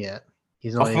game yet.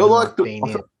 He's not I felt like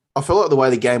the way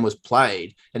the game was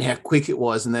played and how quick it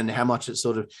was, and then how much it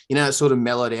sort of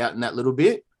mellowed out in that little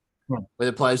bit where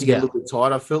the players get a little bit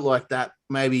tired. I felt like that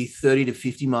maybe 30 to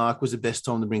 50 mark was the best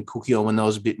time to bring Cookie on when there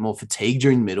was a bit more fatigue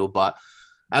during the middle. But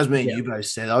as me and you both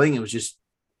said, I think it was just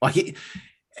it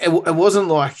wasn't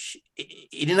like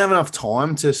he didn't have enough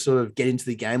time to sort of get into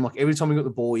the game. Like every time he got the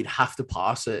ball, he'd have to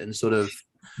pass it and sort of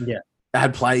they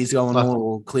had plays going on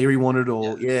or Cleary wanted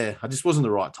I just wasn't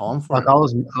the right time for him. I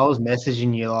was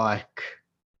messaging you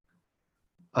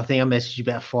I think I messaged you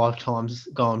about 5 times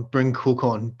going, bring Cook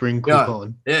on.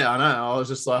 Yeah, I know. I was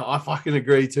just like, I fucking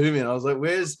agree too, man. I was like,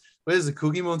 where's the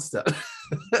Cookie monster?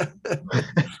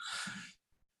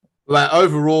 But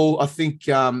overall, I think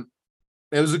it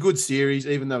was a good series,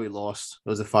 even though we lost. It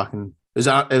was a fucking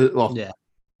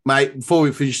mate, before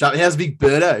we finished up, how's Big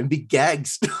Birdo and Big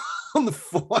Gags on the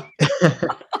fight?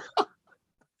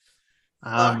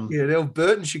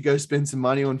 Burton should go spend some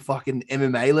money on fucking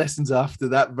MMA lessons after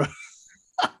that, bro.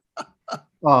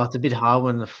 Oh, it's a bit hard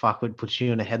when the fuckwit puts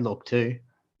you in a headlock too.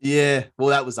 Yeah, well,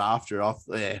 that was after.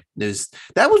 That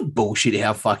was bullshit.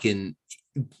 How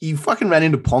he fucking ran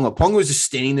into Ponga. Ponga was just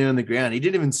standing there on the ground. He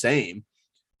didn't even see him,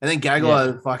 and then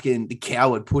Gagai, the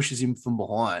coward, pushes him from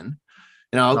behind.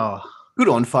 Good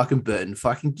on fucking Burton.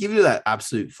 Fucking give you that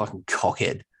absolute fucking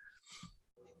cockhead.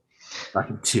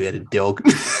 Fucking 2-headed dog.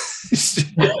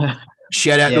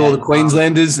 Shout out to all the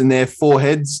Queenslanders and their 4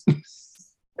 heads.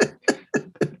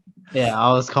 Yeah,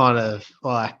 I was kind of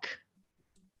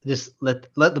just let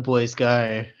the boys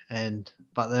go,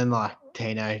 but then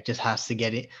Tino just has to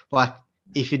get it.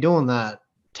 If you're doing that,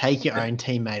 take your own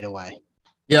teammate away.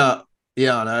 Yeah,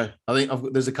 I know. I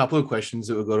think there's a couple of questions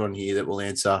that we've got on here that we'll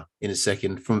answer in a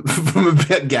second from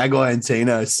about Gagai and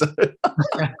Tino. So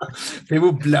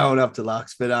people blowing up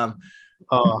deluxe, but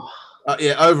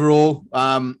overall,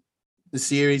 the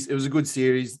series, it was a good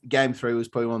series. Game 3 was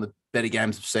probably one of the better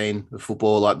games I've seen of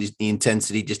football. The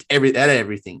intensity, just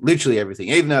everything, literally everything.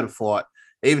 Even had a fight,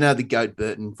 even had the goat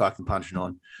Burton fucking punching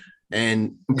on.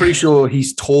 And I'm pretty sure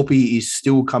his torpy is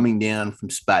still coming down from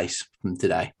space from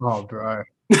today. Oh, bro.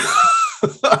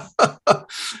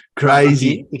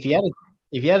 Crazy. If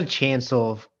you had a chance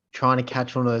of trying to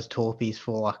catch one of those torpies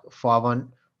for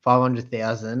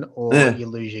 500,000 or you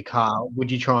lose your car,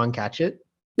 would you try and catch it?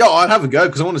 Yeah, I'd have a go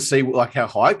because I want to see how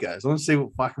high it goes. I want to see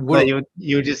what fucking.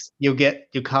 You'll get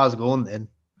your car's gone then.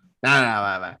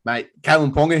 No, mate.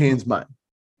 Kalen Ponga hands, mate.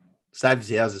 Saved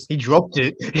his houses. He dropped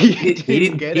it. He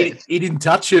didn't get it. He didn't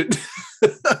touch it.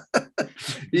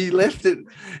 He left it.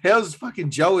 How's fucking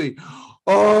Joey?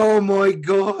 Oh my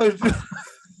god.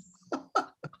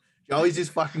 Joey's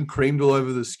just fucking creamed all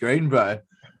over the screen, bro.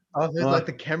 I was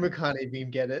the camera can't even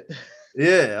get it.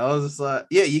 Yeah, I was just like,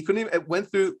 you couldn't even. It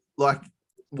went through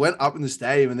went up in the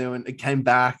stadium, and then when it came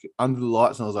back under the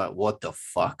lights, and I was like, what the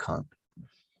fuck, cunt?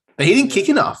 But he didn't kick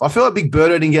enough. I feel like Big Birdo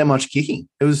didn't get much kicking.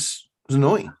 It was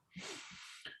annoying.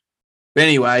 But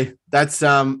anyway, that's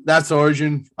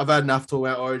Origin. I've had enough talk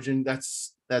about Origin.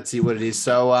 That's it, what it is.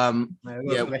 So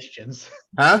questions.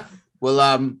 Huh?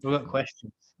 Well, we've got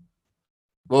questions.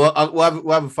 Well,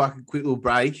 we'll have a fucking quick little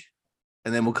break,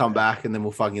 and then we'll come back, and then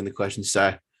we'll fucking get the questions.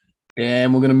 So,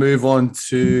 and we're going to move on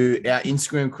to our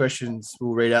Instagram questions.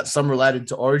 We'll read out some related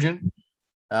to Origin.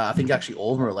 I think actually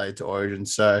all of them are related to Origin.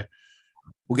 So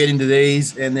we'll get into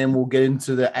these, and then we'll get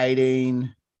into the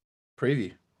 18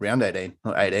 preview. Round 18,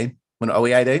 not 18. Are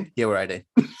we 18? Yeah, we're 18.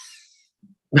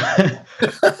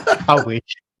 I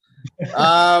wish.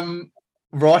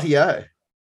 Rightio.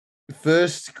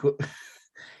 First,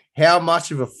 how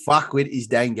much of a fuckwit is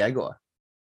Dane Gagai?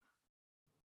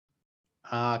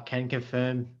 Can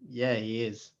confirm. Yeah, he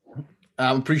is.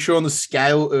 I'm pretty sure on the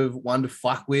scale of 1 to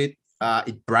fuckwit,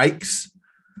 it breaks.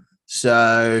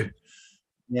 So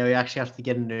yeah, we actually have to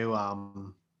get a new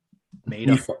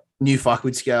meter. New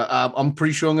fuckwit scale. I'm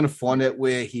pretty sure I'm going to find out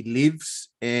where he lives,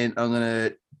 and I'm going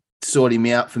to sort him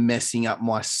out for messing up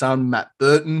my son, Matt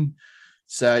Burton.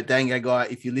 So, Dane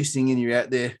Gagai, if you're listening and you're out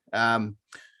there,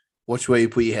 watch where you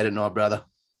put your head at night, brother.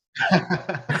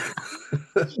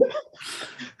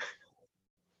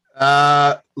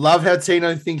 Love how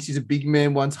Tino thinks he's a big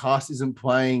man once Haas isn't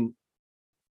playing.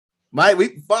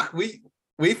 Mate,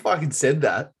 we fucking said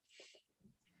that.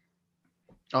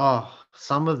 Oh,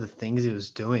 some of the things he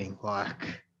was doing,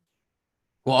 like.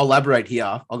 Well, I'll elaborate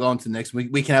here. I'll go on to the next week.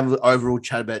 We can have an overall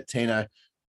chat about Tino.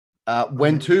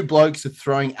 When two blokes are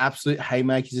throwing absolute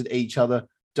haymakers at each other,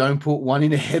 don't put one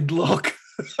in a headlock.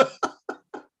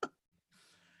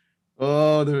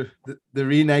 Oh, the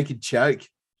rear naked choke.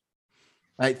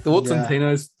 Mate, thoughts on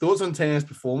Tino's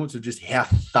performance of just how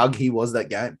thug he was that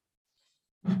game.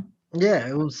 Yeah,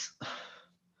 it was.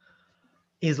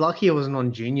 He's lucky it wasn't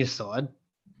on junior side.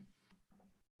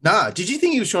 Nah, did you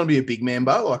think he was trying to be a big man,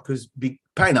 Bo? Like, because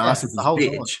Payne Haas is his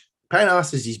bitch. Payne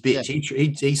Haas is his bitch.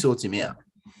 Yeah. He sorts him out.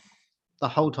 The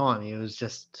whole time he was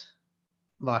just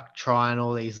like trying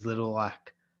all these little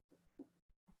like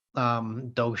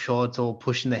dog shorts or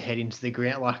pushing the head into the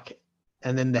ground, like,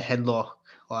 and then the headlock,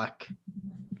 like.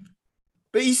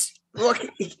 But he's like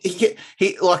he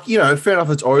like, you know, fair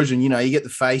enough. It's Origin, you know, you get the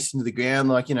face into the ground,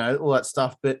 like, you know, all that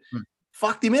stuff. But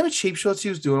fuck, the amount of cheap shots he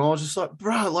was doing, I was just like,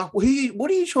 bro, like, what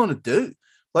are you trying to do?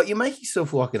 Like, you make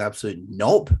yourself like an absolute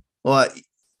knob. Like,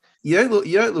 you don't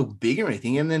look big or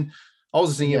anything. And then I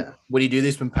was just thinking, would he do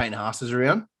this when Payne Haas is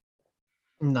around?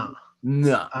 No.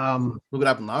 Look what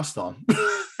happened last time.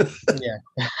 Yeah,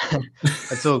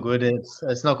 it's all good.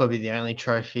 It's not going to be the only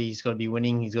trophy he's got to be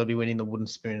winning. He's got to be winning the wooden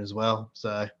spoon as well.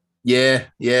 So yeah,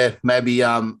 maybe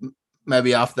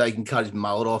after they can cut his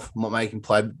mullet off, might make him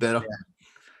play a bit better.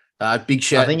 Yeah. Big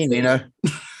shout, I think Tino.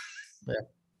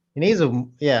 He needs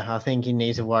to. Yeah, I think he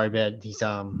needs to worry about his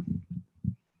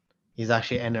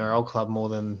actually NRL club more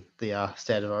than the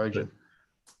State of Origin.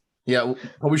 Yeah, well,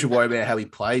 probably should worry about how he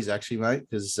plays actually, mate,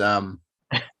 because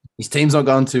his team's not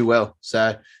going too well.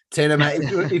 So, Tino, mate,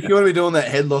 if you want to be doing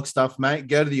that headlock stuff, mate,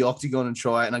 go to the Octagon and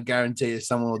try it, and I guarantee you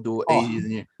someone will do it easier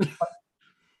than you.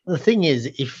 The thing is,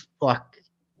 if, like,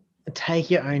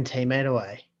 take your own teammate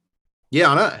away.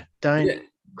 Yeah, I know. Don't,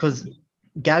 because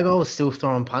Gagai was still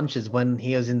throwing punches when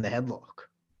he was in the headlock.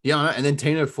 Yeah, I know. And then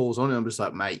Tino falls on, and I'm just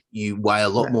like, mate, you weigh a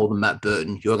lot more than Matt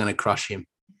Burton. You're going to crush him.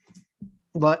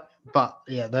 But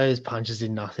yeah, those punches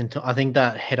did nothing to. I think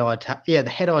that head-eye the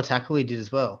head-eye tackle he did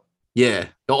as well. Yeah,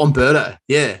 on Berto.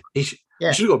 Yeah, he should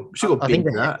have got. I think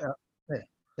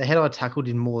the head-eye tackle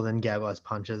did more than Gagai's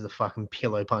punch as a fucking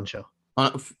pillow puncher.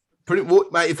 Pretty well,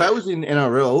 mate. If I was in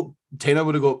NRL, Tino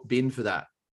would have got binned for that.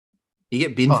 You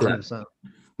get binned for 100%. That,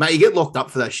 mate. You get locked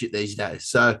up for that shit these days.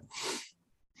 So,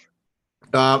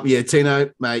 yeah,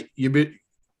 Tino, mate, you're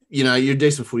a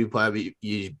decent footy player, but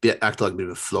you act like a bit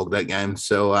of a flog that game.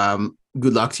 So,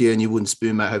 good luck to you, and you wouldn't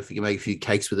spoon, mate. Hopefully, you can make a few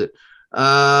cakes with it.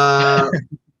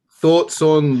 Thoughts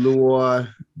on Luai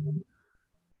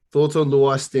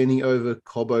standing over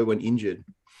Cobbo when injured?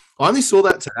 I only saw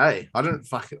that today. I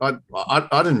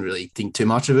didn't really think too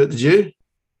much of it. Did you?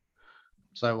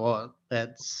 So what?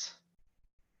 It's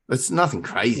nothing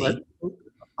crazy.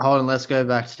 Hold on, let's go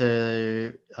back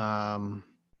to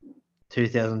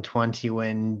 2020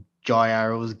 when Jai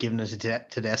Arrow was given it to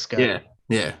Tedesco.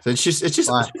 Yeah. So it's just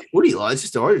like, what do you like? It's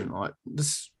just Origin, like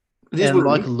this. And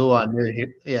like Luai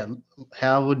knew,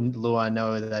 how wouldn't Luai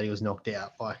know that he was knocked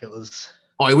out? Like it was.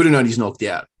 Oh, he would have known he's knocked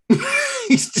out.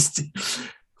 He's just.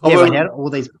 Yeah, but he had all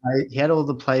these plays. He had all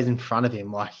the plays in front of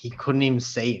him. Like he couldn't even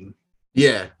see him.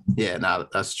 Yeah. No,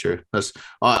 that's true. That's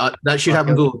that shit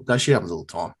happens. That shit happens all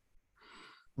the time.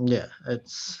 Yeah, and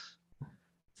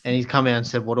he's come out and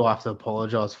said, "What do I have to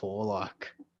apologize for?"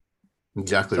 Like,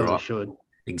 exactly right. He should.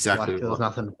 Exactly. Like, there was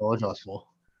nothing to apologize for.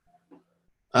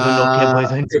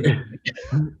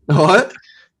 What?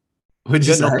 What'd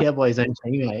you say? Knocked out by his own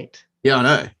teammate. Yeah, I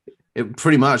know.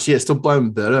 Pretty much. Yeah, still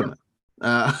blowing Berto.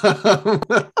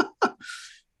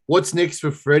 What's next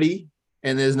for Freddie?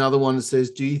 And there's another one that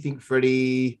says, "Do you think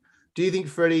Freddie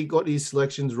got his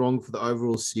selections wrong for the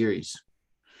overall series?"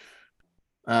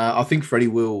 I think Freddie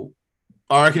will.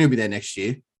 I reckon he'll be there next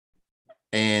year.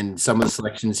 And some of the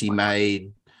selections he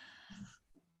made,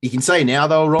 you can say now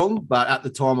they were wrong, but at the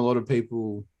time, a lot of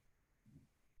people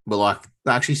were like,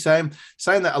 actually saying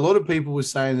that a lot of people were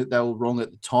saying that they were wrong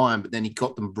at the time, but then he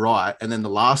got them right. And then the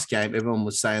last game, everyone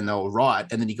was saying they were right,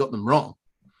 and then he got them wrong.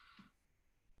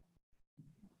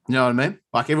 You know what I mean?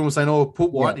 Like everyone was saying, "Oh,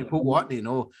 put White in,"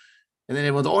 and then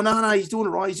everyone's, "Oh, no, he's doing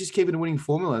it right. He's just keeping a winning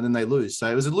formula," and then they lose. So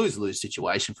it was a lose-lose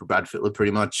situation for Brad Fittler,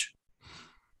 pretty much.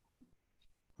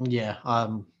 Yeah.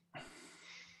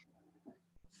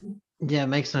 Yeah, it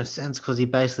makes no sense because he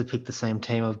basically picked the same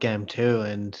team of game 2,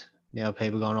 and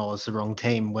people going, "Oh, it's the wrong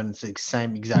team," when it's the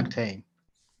same exact team.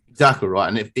 Exactly right.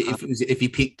 And if he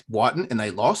picked Whiten and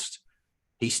they lost,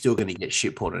 he's still going to get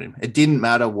shit put on him. It didn't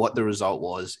matter what the result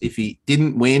was. If he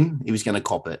didn't win, he was going to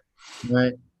cop it.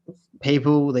 Right.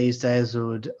 People these days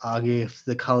would argue if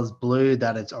the color's blue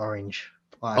that it's orange.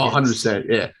 Like 100%.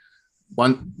 Yeah.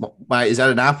 One, mate, is that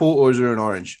an apple or is it an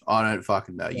orange? I don't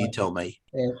fucking know. You tell me.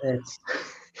 It's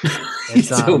You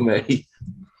tell me.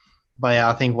 But yeah,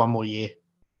 I think one more year.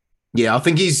 Yeah, I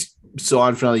think he's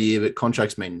signed for another year, but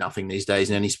contracts mean nothing these days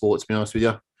in any sport, to be honest with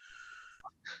you.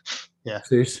 Yeah.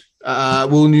 Serious.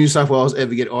 Will New South Wales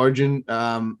ever get Origin?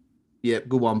 Yeah,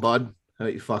 good one, bud. How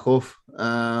about you fuck off?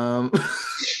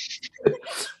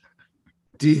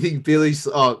 Do you think Billy's...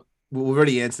 Oh, we've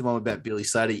already answered one about Billy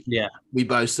Slater. Yeah. We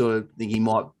both sort of think he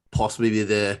might possibly be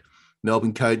the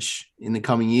Melbourne coach in the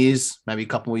coming years. Maybe a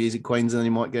couple more years at Queensland, he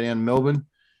might go down to Melbourne.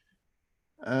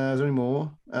 Is there any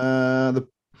more? The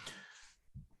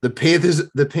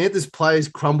Panthers players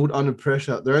crumbled under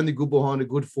pressure. They're only good behind a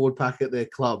good forward pack at their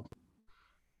club.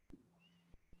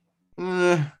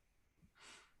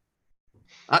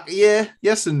 Yeah,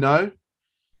 yes and no.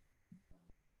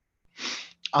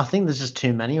 I think there's just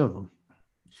too many of them.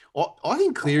 I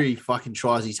think Cleary fucking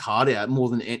tries his heart out more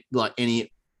than any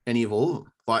of all of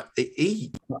them. Like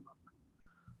he.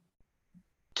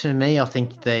 To me, I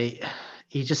think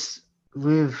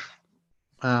with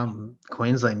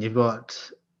Queensland, you've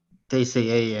got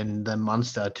DCE and the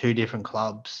Munster, two different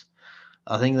clubs.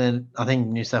 I think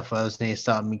New South Wales need to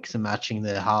start mix and matching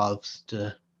their halves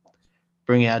to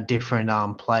bring out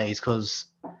different plays, because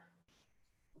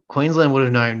Queensland would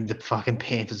have known the fucking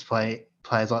Panthers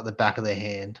players like the back of their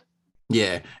hand.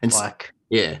 Yeah, and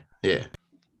yeah.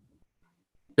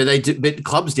 But they do. But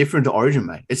club's different to Origin,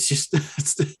 mate. It's just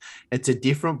it's a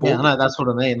different ball. Yeah, I know, that's what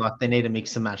I mean. Like they need to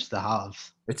mix and match the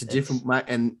halves. It's a different, mate.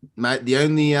 And mate, the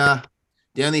only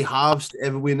halves to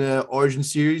ever win an Origin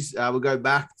series, we'll go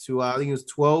back to I think it was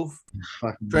 12.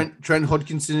 Trent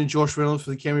Hodkinson and Josh Reynolds for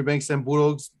the Canberra Bankstown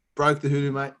Bulldogs broke the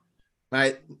hoodoo, mate.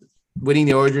 Mate, winning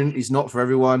the Origin is not for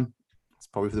everyone. It's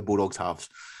probably for the Bulldogs halves.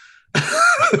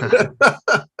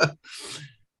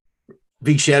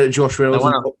 Big shout out to Josh Reynolds.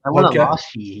 I won it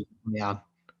last year.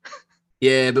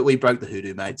 Yeah, but we broke the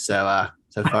hoodoo, mate. So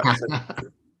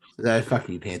fuck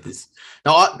you, Panthers.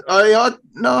 No, I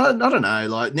don't know.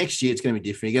 Like next year, it's going to be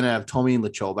different. You're going to have Tommy and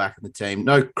Latrell back in the team.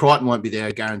 No, Crichton won't be there.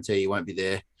 I guarantee he won't be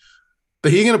there.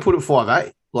 But you're going to put it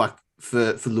 5'8", like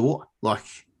for Lure. Like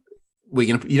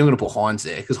you're not going to put Hines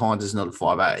there because Hines is not a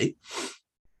 5'8".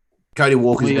 Cody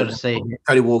Walker's ever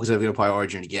going to play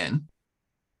Origin again.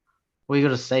 We got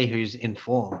to see who's in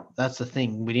form. That's the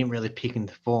thing. We didn't really pick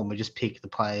into form. We just picked the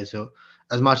players who,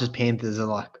 as much as Panthers are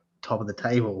like top of the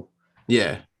table.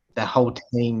 Yeah. Their whole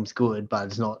team's good, but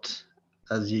it's not,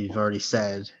 as you've already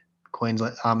said,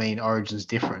 Origin's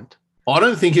different. I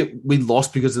don't think we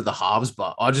lost because of the halves,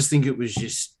 but I just think it was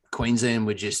just Queensland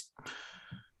were just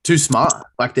too smart.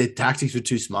 Like their tactics were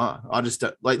too smart. I just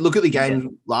don't, like look at the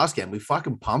game last game. We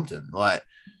fucking pumped them. You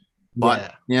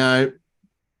know,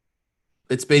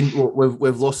 it's been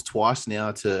we've lost twice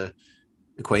now to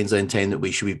the Queensland team that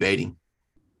we should be beating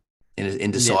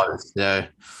in deciders. So,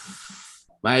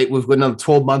 mate, we've got another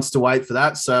 12 months to wait for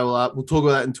that. So we'll talk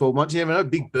about that in 12 months. You never know.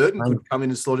 Big Burton could come in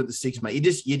and slot at the six, mate.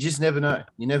 You just never know.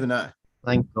 You never know.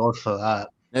 Thank God for that.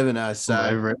 Never know. So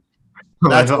over it.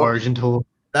 That's Origin tour.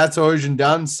 That's Origin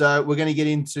done. So we're going to get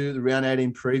into the round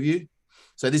 18 preview.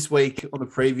 So this week on the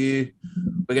preview,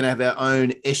 we're going to have our own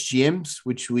SGMs,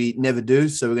 which we never do.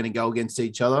 So we're going to go against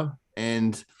each other,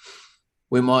 and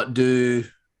we might do.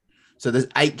 So there's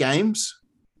 8 games.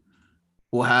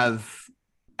 We'll have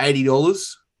 $80,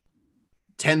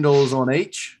 $10 on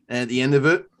each, and at the end of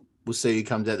it, we'll see who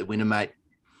comes out the winner, mate.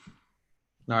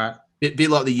 All right. Bit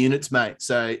like the units, mate.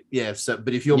 So yeah. So,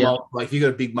 but if you're if you got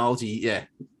a big multi,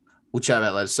 we'll chat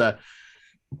about that later. So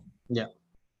yeah.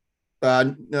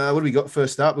 What do we got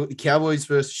first up? We've got the Cowboys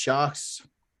versus Sharks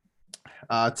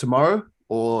tomorrow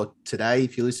or today,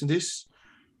 if you listen to this.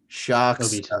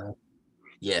 Sharks.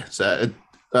 Yeah. So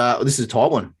this is a tight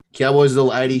one. Cowboys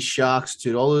 $1.80, Sharks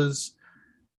 $2.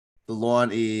 The line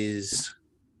is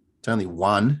it's only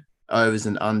 1. Overs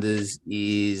and unders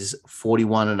is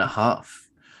 41.5.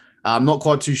 I'm not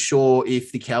quite too sure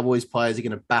if the Cowboys players are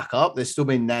going to back up. They're still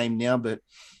being named now, but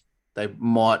they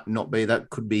might not be. That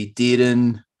could be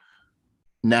Dearden,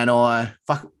 Nanai.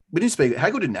 Fuck, we didn't speak. How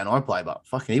good did Nanai play? But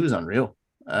fucking, he was unreal.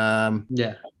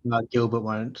 Gilbert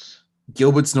won't.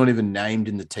 Gilbert's not even named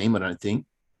in the team, I don't think.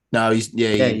 No,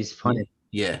 he's funny.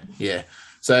 Yeah.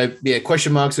 So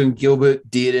question marks on Gilbert,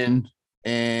 Dearden,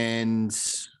 and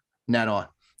Nanai.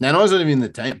 Nanai's not even in the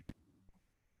team.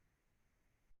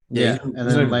 Yeah, and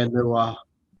then Leilua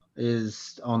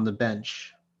is on the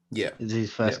bench. Yeah. Is his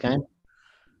first game?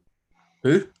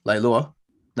 Who? Leilua?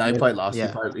 No, he played last.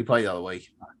 Yeah. He played the other week.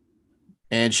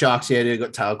 And Sharks, yeah, they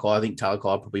got Talakai. I think Talakai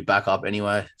will probably back up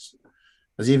anyway.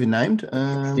 Has he even named?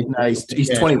 No, he's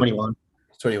 21. 21.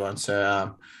 He's 21.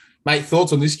 So, mate,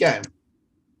 thoughts on this game?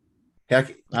 How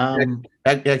can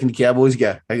the Cowboys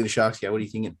go? How can the Sharks go? What are you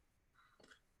thinking?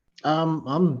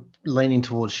 I'm leaning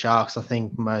towards Sharks. I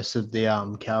think most of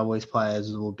the Cowboys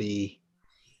players will play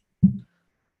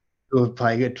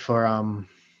good for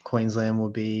Queensland will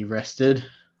be rested.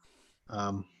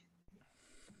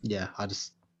 Yeah, I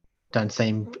just don't see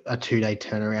a 2-day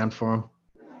turnaround for them.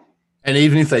 And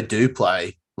even if they do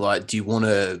play, like, do you want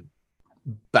to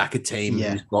back a team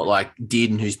who's got like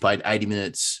Dearden, who's played 80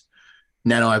 minutes?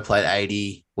 Nano played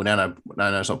 80. Well,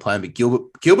 Nano's not playing, but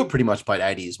Gilbert pretty much played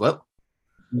 80 as well.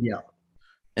 Yeah.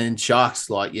 And Sharks,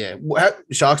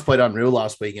 Sharks played unreal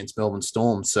last week against Melbourne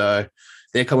Storm. So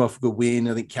they're coming off a good win.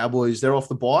 I think Cowboys, they're off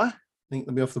the bye. I think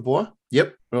they'll be off the bye.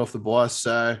 Yep, they're off the bye.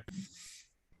 So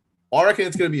I reckon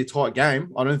it's going to be a tight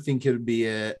game. I don't think it'll be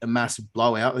a massive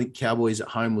blowout. I think Cowboys at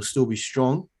home will still be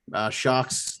strong.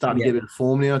 Sharks starting to get a bit of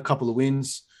form now, a couple of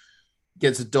wins.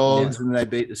 Gets the Dogs and they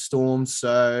beat the Storm.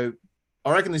 So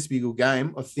I reckon this will be a good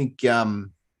game. I think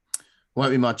won't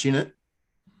be much in it.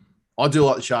 I do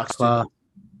like the Sharks too.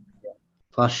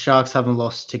 Plus, Sharks haven't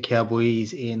lost to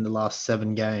Cowboys in the last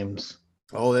 7 games.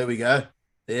 Oh, there we go.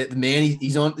 The man,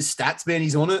 he's on the stats, man.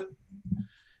 He's on it.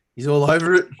 He's all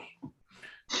over it.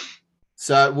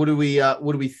 So, what are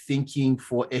we thinking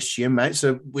for SGM, mate?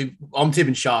 So, I'm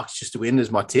tipping Sharks just to win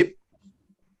as my tip.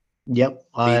 Yep,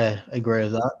 I agree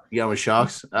with that. You going with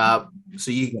Sharks? So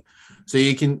you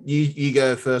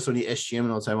go first on your SGM,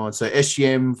 and I'll take mine. So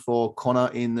SGM for Connor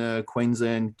in the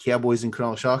Queensland Cowboys and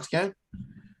Cronulla Sharks game.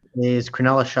 There's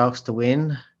Cronulla Sharks to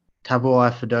win,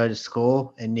 Tabuai Fido to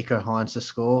score, and Nico Hines to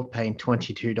score, paying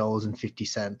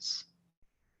 $22.50.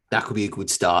 That could be a good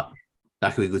start.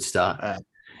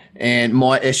 And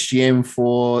my SGM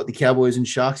for the Cowboys and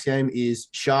Sharks game is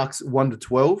Sharks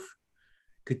 1-12.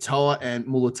 Katoa and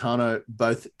Mulatano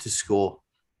both to score,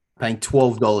 paying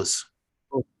 $12.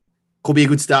 Could be a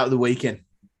good start of the weekend.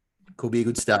 Could be a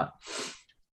good start.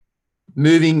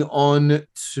 Moving on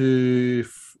to...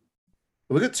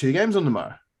 We've got 2 games on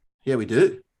tomorrow. Yeah, we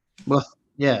do. Well,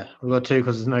 yeah, we've got 2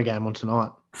 because there's no game on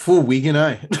tonight. Full Wigan,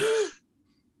 eh?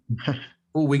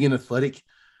 Full Wigan Athletic.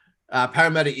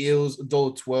 Parramatta Eels,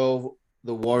 $1.12.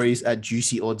 The Warriors at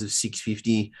juicy odds of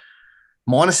 $6.50.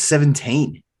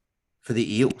 -17 for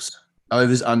the Eels.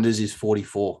 Overs, unders is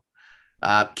 44.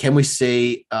 Can we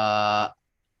see a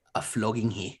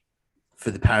flogging here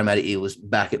for the Parramatta Eels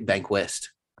back at Bankwest?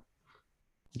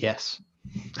 Yes.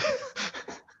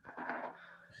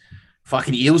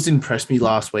 Fucking Eels impressed me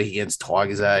last week against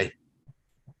Tigers, eh?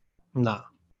 No.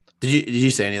 Did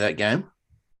you see any of that game?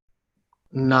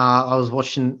 Nah, I was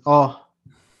watching. Oh,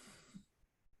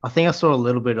 I think I saw a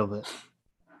little bit of it.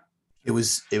 It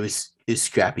was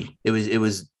scrappy. It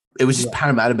was just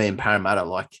Parramatta being Parramatta.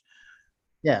 Like,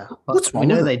 yeah, what's wrong? We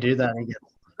know with they do that again.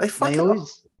 They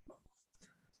always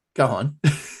go on.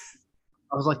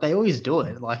 I was like, they always do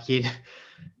it. Like you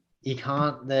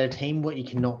can't. They're a team what you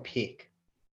cannot pick.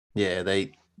 Yeah,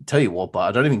 they tell you what, but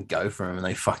I don't even go for them, and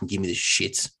they fucking give me the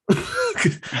shits.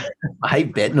 I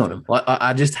hate betting on them. Like,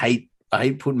 I just hate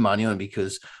putting money on them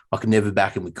because I can never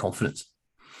back them with confidence.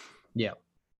 Yeah,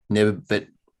 never. But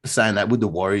saying that with the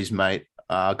Warriors, mate,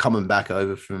 coming back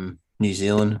over from New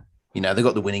Zealand, you know they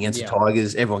got the win against the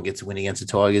Tigers. Everyone gets a win against the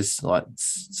Tigers. Like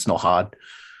it's not hard.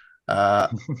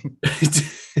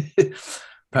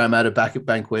 Parramatta back at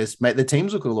Bankwest, mate. The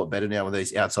teams look a lot better now with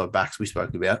these outside backs we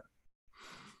spoke about.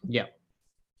 Yeah.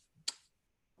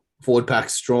 Forward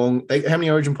pack strong. How many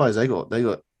Origin players they got? They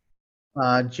got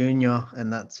Junior,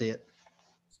 and that's it.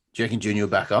 Do you reckon Junior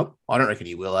will back up? I don't reckon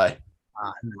he will, eh?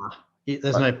 Nah.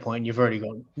 There's no point. You've already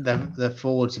got the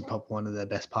forwards are probably one of the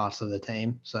best parts of the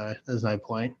team, so there's no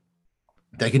point.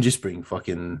 They can just bring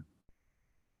fucking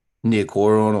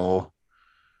Niokora on or...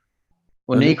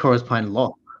 Well, Niokora is playing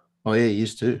lock. Oh, yeah, he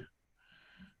used to.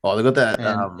 Oh, they got that...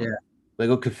 They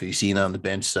got Kafusi on the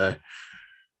bench, so...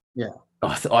 Yeah,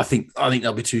 I think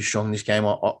they'll be too strong this game.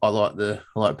 I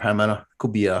like Parramatta.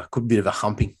 Could be a bit of a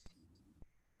humping.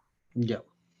 Yeah.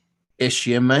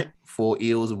 SGM, mate, for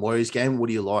Eels and Warriors game. What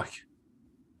do you like?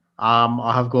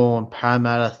 I have gone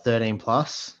Parramatta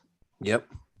 13+. Yep.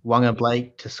 Wanga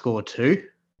Blake to score 2.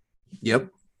 Yep.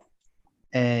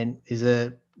 And is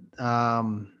it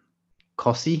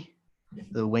Kossi,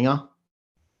 the winger?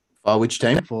 Which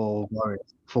team? For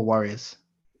Warriors.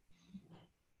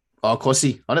 Oh,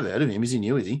 Kossi. I never heard of him. Is he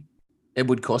new, is he?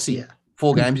 Edward Kossi. Yeah.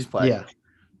 4 games he's played. Yeah.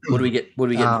 What do we get for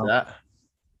that?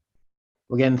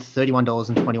 We're getting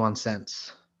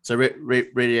 $31.21. So read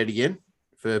it out again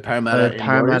for Parramatta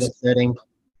and Warriors.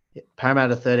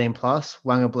 Parramatta 13 plus,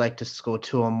 Wanga Blake to score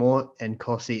 2 or more, and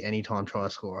Kossi anytime try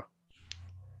scorer.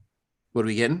 What are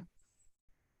we getting?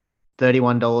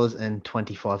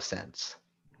 $31.25.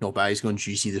 Not bad. He's gone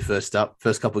juicy the first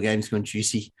couple of games, gone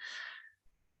juicy.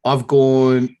 I've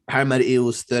gone Parramatta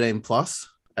Eels 13 plus.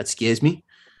 That scares me.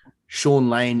 Sean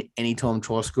Lane, anytime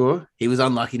try scorer. He was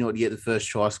unlucky not to get the first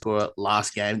try scorer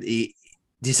last game. Do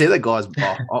you see that, guys?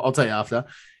 Oh, I'll tell you after.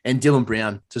 And Dylan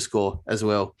Brown to score as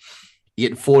well. You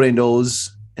get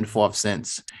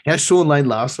 $14.05. How's Sean Lane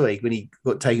last week when he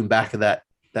got taken back of that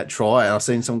try? I've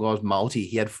seen some guys multi.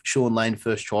 He had Sean Lane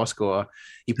first try scorer.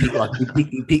 He picked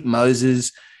he picked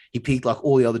Moses. He picked like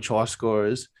all the other try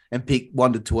scorers and picked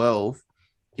 1 to 12.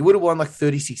 He would have won like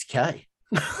 36K.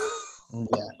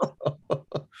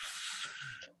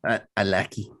 Yeah.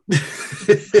 Unlucky.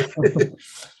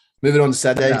 Moving on to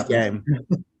Saturday's game.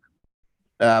 We've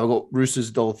got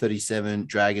Roosters $1.37,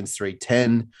 Dragons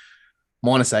 $3.10,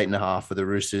 -8.5 for the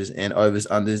Roosters, and overs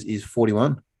unders is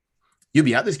 41. You'll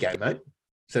be at this game, mate.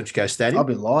 Central Coast Stadium. I'll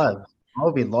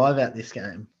be live at this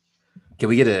game. Can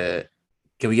we get a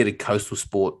Coastal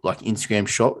Sport like Instagram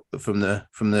shot from the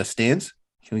stands?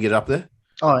 Can we get it up there?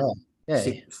 Oh yeah.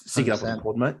 Stick it up on the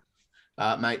board, mate.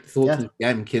 Mate, thoughts on the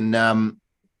game?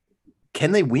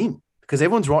 Can they win? Because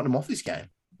everyone's writing them off this game.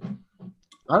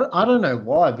 I don't know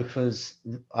why, because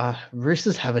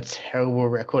Roosters have a terrible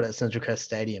record at Central Coast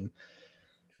Stadium.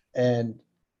 And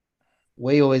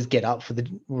we always get up for the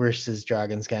Roosters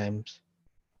Dragons games.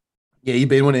 Yeah, you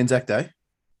been one Anzac Day?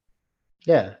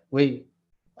 Yeah, I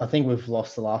think we've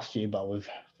lost the last year, but we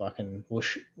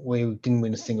didn't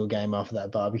win a single game after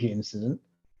that barbecue incident.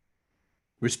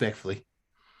 Respectfully.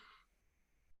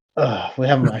 We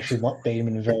haven't actually beat him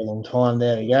in a very long time.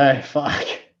 There we go. Fuck.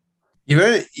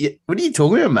 What are you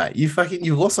talking about, mate?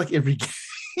 You've lost like every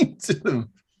game to them.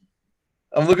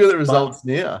 I'm looking at the results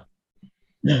now.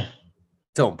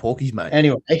 Tell them Porkies, mate.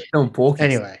 Anyway. Tell them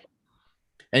Porkies.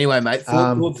 Anyway, mate.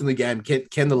 Thoughts on the game?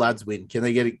 Can the lads win? Can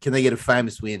they get a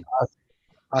famous win?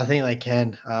 I think they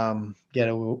can get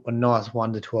a nice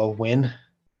 1-12 win.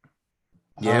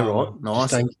 Yeah, right.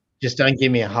 Nice. Just don't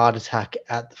give me a heart attack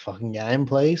at the fucking game,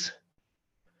 please.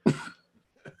 We've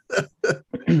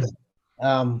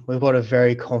got a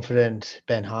very confident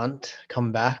Ben Hunt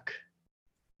come back.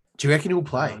 Do you reckon he'll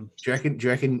play? Do you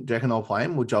reckon I'll play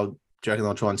him, or do you reckon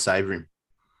I'll try and save him?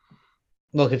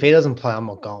 Look, if he doesn't play, I'm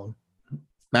not going.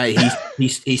 Mate,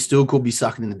 he still could be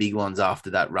sucking in the big ones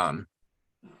after that run.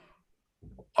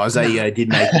 Isaiah did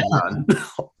make him run.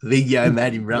 Big Yo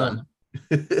made him run.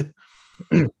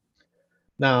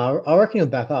 No, I reckon he'll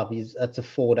back up. That's a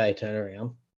 4-day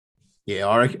turnaround. Yeah,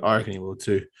 I reckon he will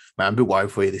too. Man, I'm a bit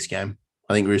worried for you this game.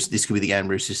 I think this could be the game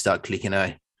Roosters start clicking,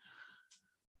 eh?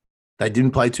 They didn't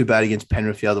play too bad against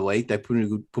Penrith the other week. They put in a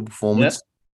good performance. Yep.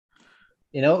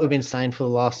 You know what we've been saying for the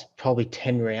last probably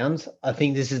 10 rounds? I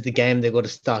think this is the game they've got to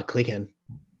start clicking.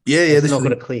 Yeah. It's not going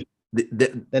to click.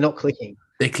 They're not clicking.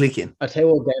 They're clicking. I tell you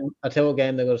what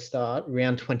game they've got to start,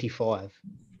 round 25.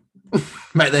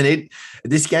 Mate,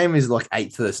 this game is like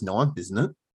 8th versus 9th, isn't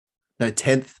it? No,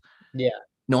 10th. Yeah.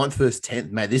 9th versus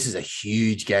 10th. Mate, this is a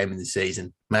huge game in the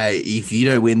season. Mate, if you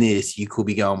don't win this, you could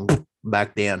be going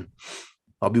back down.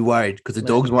 I'll be worried because the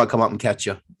Dogs might come up and catch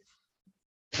you.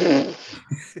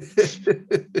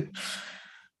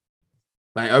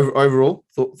 Mate, overall,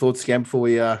 thoughts game before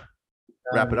we wrap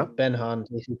it up? Ben Hunt,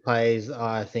 if he plays,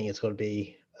 I think it's got to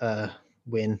be a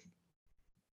win.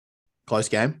 Close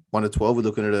game, 1-12. We're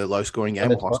looking at a low-scoring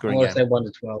game or high-scoring game. I'm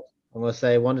going to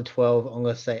say 1-12. I'm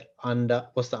going to say under.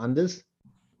 What's the unders?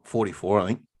 44, I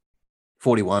think.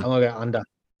 41. I'm going to go under.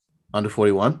 Under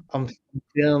 41? I'm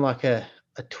feeling like a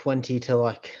 20 to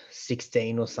like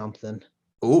 16 or something.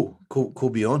 Oh,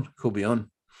 could be on.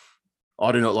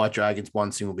 I do not like Dragons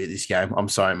one single bit this game. I'm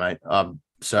sorry, mate. I'm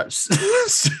You're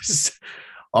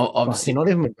not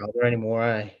even my brother anymore,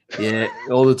 eh? Yeah,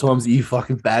 all the times that you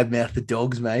fucking badmouth the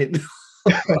Dogs, mate.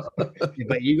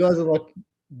 But you guys are like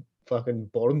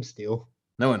fucking bottom still.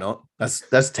 No, we're not. That's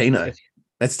Tino.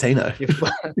 That's Tino.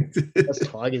 That's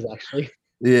Tigers, actually.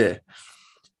 Yeah.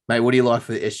 Mate, what do you like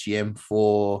for the SGM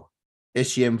for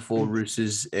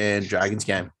Roosters and Dragons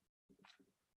game?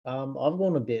 I've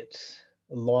gone a bit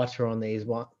lighter on this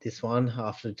one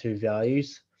after 2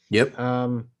 values. Yep.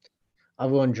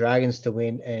 I've gone Dragons to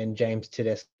win and James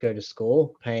Tedesco to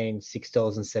score, paying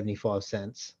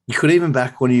 $6.75. You could even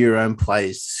back one of your own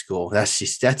players to score.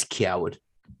 That's coward.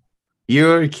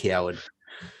 You're a coward.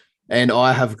 And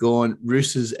I have gone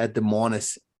Roosters at the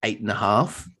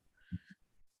 -8.5.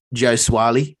 Joe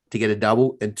Swiley to get a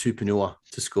double and Tupanua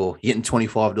to score. You're getting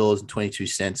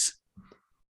 $25.22.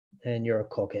 And you're a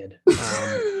cockhead.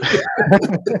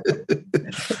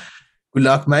 Good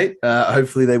luck, mate.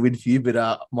 Hopefully they win for you,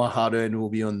 but my hard-earned will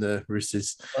be on the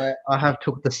Roosters. I have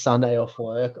took the Sunday off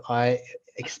work. I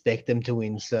expect them to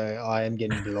win, so I am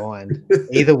getting blind.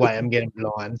 Either way, I'm getting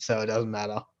blind, so it doesn't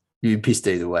matter. You pissed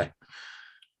either way.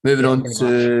 Moving on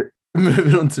to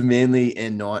Manly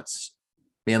and Knights.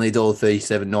 Manly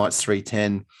 $1.37, Knights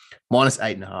 $3.10,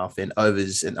 -8.5, and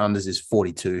overs and unders is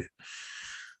 42.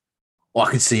 I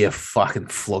could see a fucking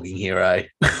flogging here, eh?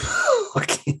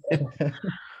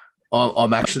 I've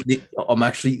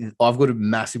got a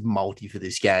massive multi for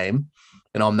this game,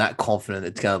 and I'm that confident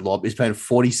it's going to lob. It's paying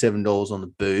 $47 on the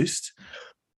boost.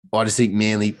 I just think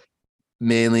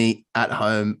Manly at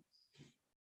home,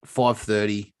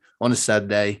 5:30 on a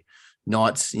Saturday.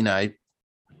 Knights,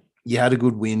 you had a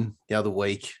good win the other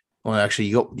week. Well, actually,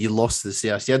 you lost to the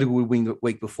South. You had a good win the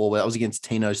week before, but that was against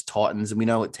Tino's Titans, and we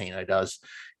know what Tino does.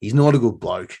 He's not a good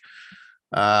bloke.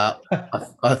 I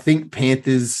think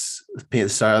I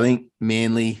think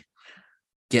Manly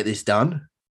get this done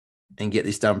and get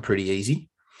this done pretty easy.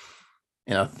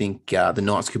 And I think the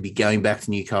Knights could be going back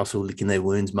to Newcastle, licking their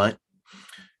wounds, mate.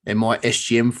 And my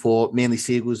SGM for Manly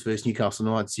Seagulls versus Newcastle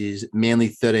Knights is Manly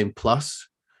 13+,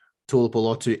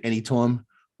 Tuipulotu anytime,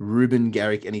 Ruben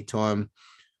Garrick anytime,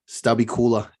 Stubby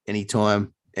Cooler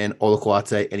anytime, and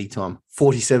Olaquate anytime.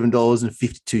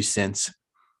 $47.52.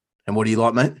 And what do you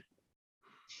like, mate?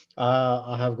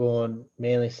 I have gone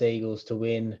Manly Seagulls to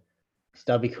win,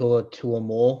 Stubby Cooler 2 or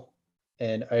more,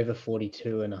 and over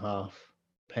 42.5,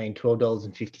 paying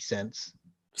 $12.50.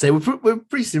 So we're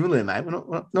pretty similar, mate.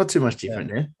 We're not too much different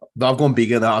there. But I've gone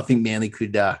bigger, though. I think Manly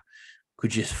could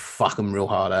just fuck them real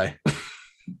hard, eh?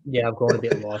 Yeah, I've gone a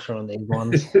bit lighter on these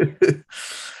ones.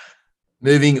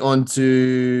 Moving on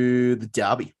to the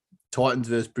derby. Titans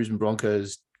versus Brisbane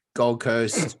Broncos. Gold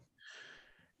Coast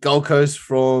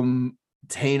from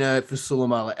Tino for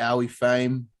Sulamala Aui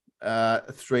fame,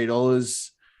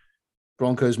 $3.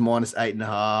 Broncos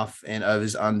 -8.5, and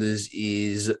overs unders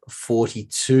is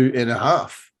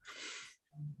 42.5.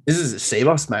 This is a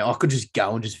C-bus, mate. I could just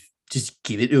go and just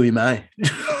give it to him, mate.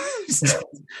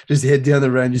 just head down the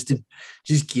road, just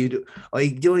give it. Oh, do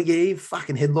you want to get in?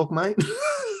 Fucking headlock, mate.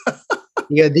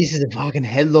 Yeah, this is a fucking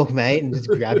headlock, mate, and just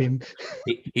grab him.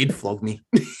 He'd flog me.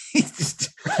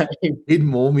 He'd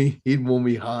maul me. He'd maul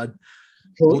me hard.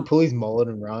 Pull his mullet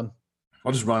and run.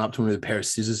 I'll just run up to him with a pair of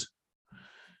scissors.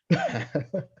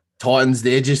 Titans,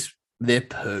 they're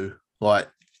poo. Like,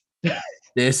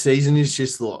 their season is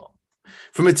just like,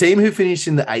 from a team who finished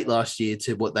in the 8 last year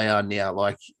to what they are now,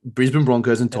 like Brisbane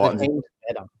Broncos and Titans.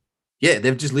 Yeah,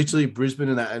 they've just literally, Brisbane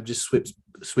and that have just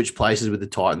switched places with the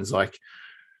Titans. Like,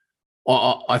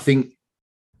 I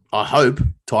hope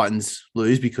Titans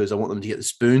lose because I want them to get the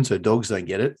spoon so dogs don't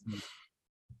get it. I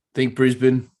think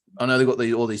Brisbane, I know they've got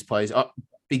all these players.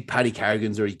 Big Paddy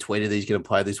Carrigan's already tweeted he's going to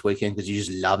play this weekend because he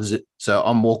just loves it. So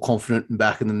I'm more confident in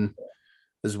backing them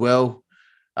as well.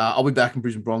 I'll be backing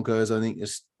Brisbane Broncos. I think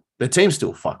the team's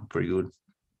still fucking pretty good.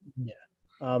 Yeah.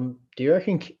 Do you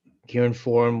reckon Kieran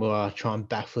Foran will try and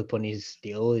backflip on his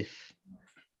deal if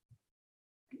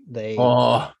they?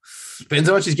 Oh, depends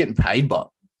how much he's getting paid, but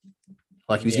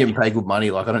like if he's getting paid good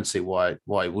money, like I don't see why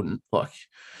he wouldn't. Like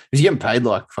if he's getting paid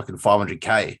like fucking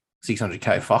 $500K.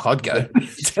 600K, fuck, I'd go.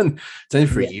 It's only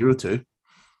for a year or two.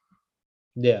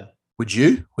 Yeah. Would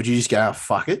you? Would you just go,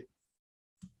 fuck it?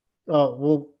 Oh,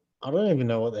 well, I don't even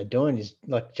know what they're doing. Is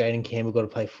like Jaden Campbell got to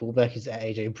play fullback? Is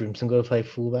AJ Brimson got to play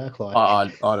fullback? Like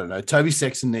I don't know. Toby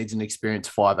Sexton needs an experienced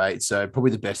 5'8", so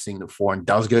probably the best thing that Foran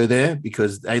does go there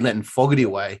because they letting Fogarty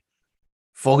away.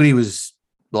 Fogarty was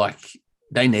like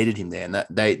they needed him there, and that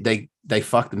they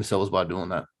fucked themselves by doing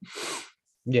that.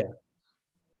 Yeah.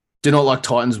 Do not like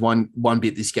Titans one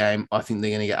bit this game. I think they're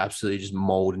going to get absolutely just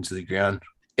mauled into the ground.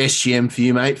 SGM for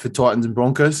you, mate, for Titans and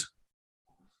Broncos?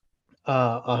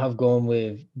 I have gone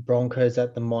with Broncos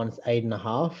at the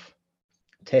 -8.5.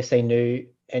 Tesse New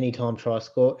anytime try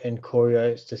score and Corey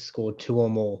Oates to score 2 or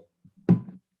more.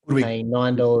 Paying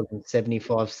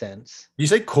 $9.75. You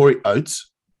say Corey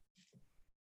Oates?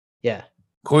 Yeah.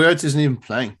 Corey Oates isn't even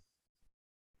playing.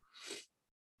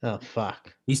 Oh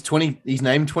fuck! He's 20. He's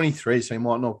named 23, so he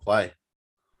might not play.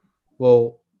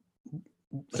 Well,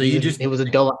 so it was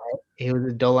 $1. He was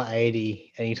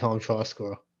 $1.80 anytime try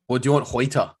scorer. Or do you want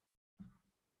Hoyter?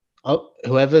 Oh,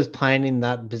 whoever's playing in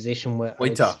that position where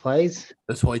Hoyter plays.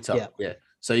 That's Hoyter. Yeah.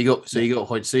 So you got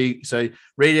Hoyter. So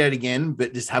read it out again,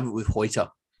 but just have it with Hoyter.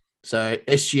 So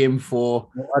SGM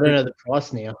for. Well, I don't know the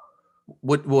price now.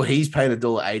 Well, he's paying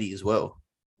 $1.80 as well.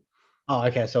 Oh,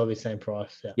 okay. So it'll be the same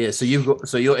price. Yeah. Yeah. So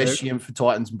your SGM for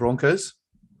Titans and Broncos.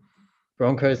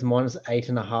 Broncos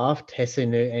 -8.5. Tessa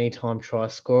New anytime try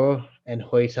scorer and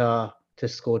Hoita to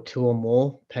score 2 or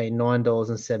more. Pay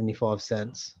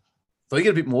 $9.75. So you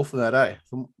get a bit more for that, eh?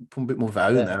 Put a bit more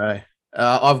value in Yeah. that, eh?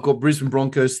 I've got Brisbane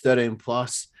Broncos 13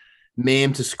 plus,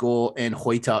 Mam to score, and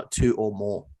Hoita 2 or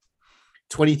more.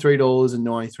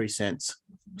 $23.93.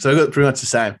 So I got pretty much the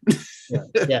same.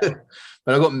 Yeah.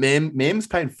 But I got Mam's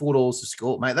paying $4 to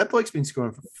score, mate. That bloke's been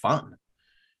scoring for fun.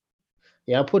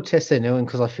 Yeah, I put Tessa New in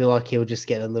because I feel like he'll just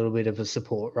get a little bit of a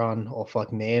support run off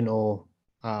like Man or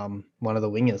one of the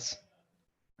wingers.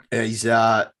 Yeah, he's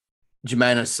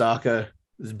Jermaine Osaka,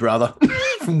 his brother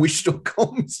from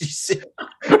Wish.com. He's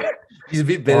a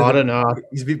bit better. I don't know.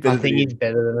 He's a bit better. I think he's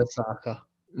better than Osaka.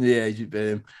 Yeah, he's a bit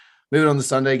better. Moving on to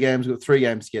Sunday games, we've got 3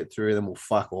 games to get through, then we'll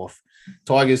fuck off.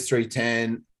 Tigers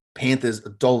 310, Panthers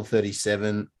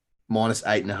 $1.37,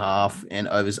 -8.5, and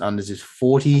overs unders is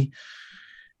 40.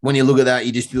 When you look at that,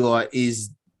 you just be like, is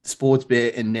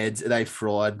Sportsbet and Neds, are they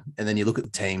fried? And then you look at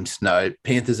the teams. No,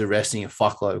 Panthers are resting a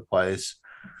fuckload of players.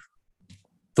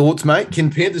 Thoughts, mate? Can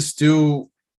Panthers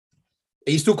still –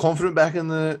 are you still confident back in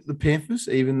the Panthers,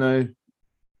 even though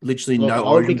literally no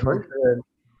origin play?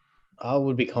 I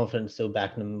would be confident still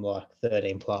backing them like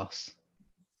 13 plus.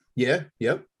 Yeah,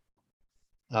 yep.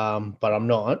 But I'm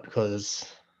not because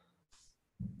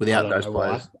without those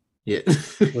players. Why. Yeah.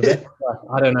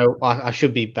 I don't know. I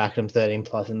should be backing them 13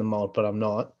 plus in the mold, but I'm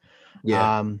not.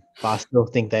 Yeah. But I still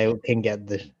think they can get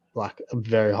a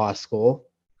very high score.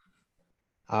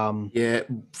 Yeah.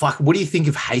 Fuck. What do you think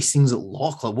of Hastings at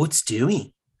lock? Like, what's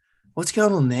doing? What's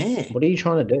going on there? What are you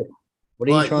trying to do? What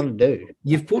are you trying to do?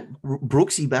 You've put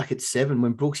Brooksy back at 7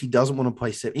 when Brooksy doesn't want to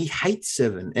play 7. He hates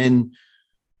 7. And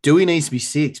Dewey needs to be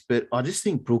 6, but I just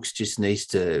think Brooks just needs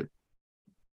to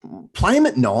play him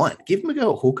at 9. Give him a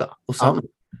go at hooker or something.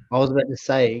 I was about to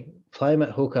say, play him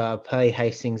at hooker, play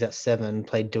Hastings at 7,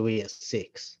 play Dewey at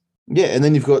 6. Yeah, and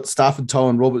then you've got Stafford, Toe,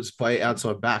 and Roberts play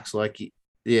outside backs. Like,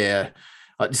 yeah.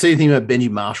 See anything about Benji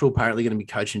Marshall apparently going to be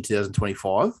coaching in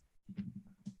 2025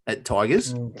 at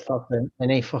Tigers? They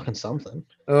need fucking something.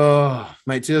 Oh,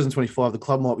 mate, 2025, the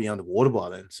club might be underwater by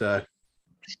then. So,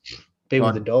 be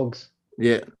with the Dogs.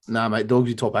 Yeah, no, mate,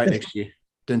 Dogs are top 8 next year.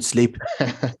 Don't sleep.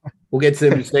 We'll get to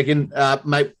them in a second.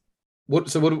 Mate,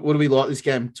 what do we like this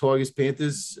game? Tigers,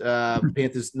 Panthers?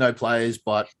 Panthers, no players,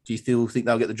 but do you still think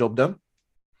they'll get the job done?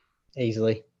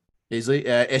 Easily.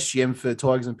 SGM for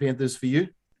Tigers and Panthers for you?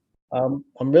 I'm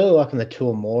really liking the 2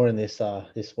 or more in this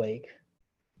week.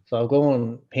 So I've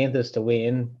gone Panthers to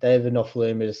win, David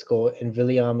Nofaluma to score, and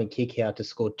William and Kickout to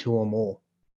score 2 or more.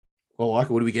 I like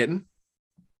it. What are we getting?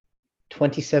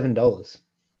 $27.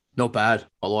 Not bad.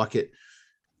 I like it.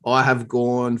 I have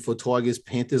gone for Tigers,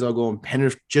 Panthers. I've gone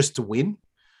Penrith just to win.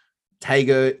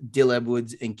 Tago, Dill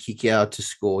Edwards, and Kickout to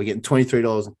score. You're getting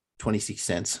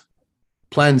 $23.26.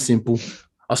 Plain and simple.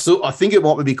 I think it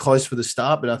might be close for the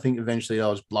start, but I think eventually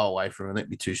I'll just blow away from it. That'd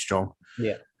be too strong.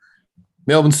 Yeah.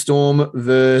 Melbourne Storm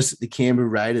versus the Canberra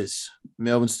Raiders.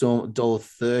 Melbourne Storm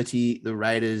 $1.30. The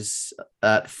Raiders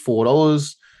at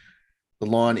 $4. The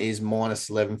line is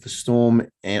 -11 for Storm,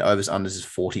 and overs unders is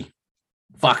 40.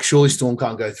 Fuck, surely Storm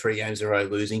can't go 3 games in a row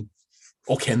losing.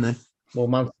 Or can they?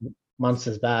 Well,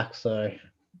 Munster's back, so.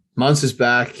 Munster's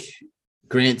back.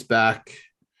 Grant's back.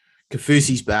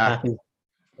 Kafusi's back.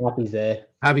 Happy's there.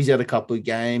 Happy's had a couple of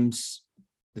games.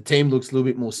 The team looks a little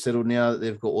bit more settled now that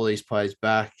they've got all these players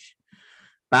back.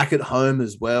 Back at home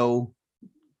as well.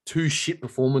 2 shit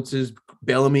performances.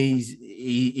 Bellamy's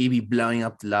he be blowing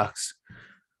up the Lux.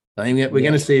 I think we're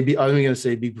going to see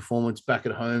a big performance back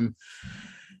at home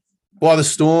by the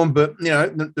Storm, but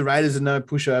the Raiders are no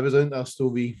pushovers. I think they'll still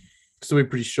be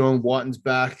pretty strong. Whiten's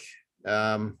back.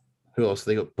 Who else?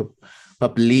 They got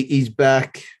Papali'i's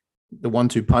back. The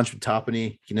 1-2 punch with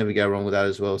Tapani. You can never go wrong with that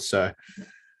as well. So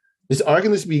I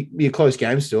reckon this will be a close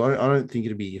game still. I don't think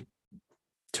it'll be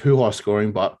too high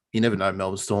scoring, but you never know.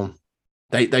 Melbourne Storm,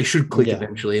 they should click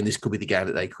eventually, and this could be the game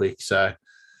that they click. So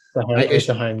it's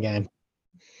a home game.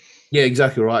 Yeah,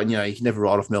 exactly right. And you can never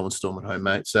write off Melbourne Storm at home,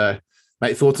 mate. So,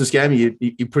 mate, thoughts on this game?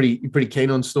 You're pretty keen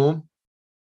on Storm?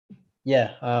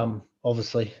 Yeah,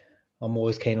 obviously, I'm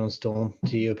always keen on Storm.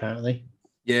 To you, apparently.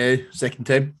 Yeah, second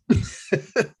team.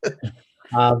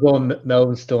 I've gone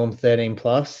Melbourne Storm 13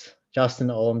 plus. Justin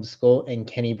Olam to score and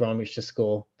Kenny Bromwich to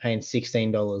score, paying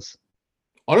 $16.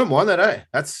 I don't mind that, eh?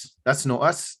 That's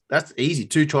easy.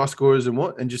 2 try scorers and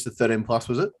what? And just a 13 plus,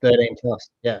 was it? 13 plus,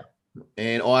 yeah.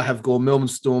 And I have gone Melbourne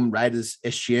Storm, Raiders,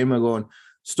 SGM. I've gone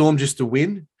Storm just to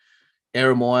win.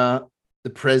 Eremaya, the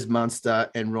Prez Munster,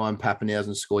 and Ryan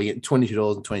Pappenhausen score. You get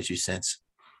 $22.22.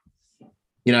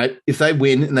 If they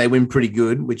win and they win pretty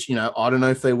good, which, I don't know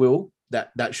if they will,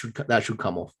 that should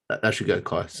come off. That should go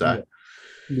close. So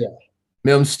yeah.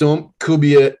 Melbourne Storm could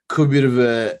be a bit of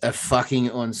a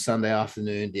fucking on Sunday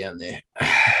afternoon down there.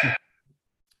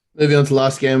 Moving on to the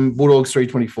last game, Bulldogs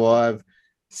 325,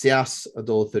 South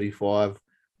 $1.35,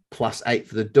 +8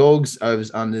 for the Dogs.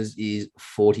 Overs unders is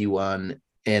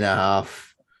 41.5,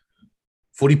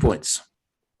 40 points.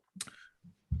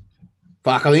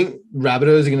 Fuck, I think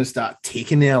Rabbitohs are going to start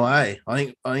ticking now, eh?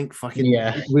 I think fucking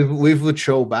with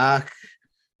Latrell back,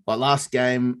 like last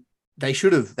game, they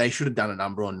should have done a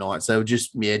number on Knights. They were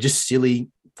just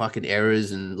silly fucking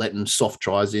errors and letting soft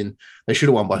tries in. They should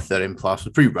have won by 13+. It was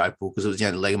pretty grateful because it was the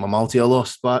only leg of my multi I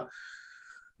lost. But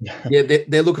yeah,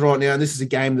 they're looking right now, and this is a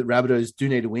game that Rabbitohs do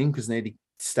need to win because they need to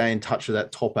stay in touch with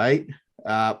that top 8.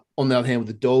 On the other hand, with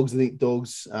the Dogs, I think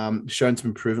Dogs shown some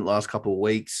improvement last couple of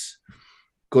weeks.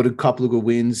 Got a couple of good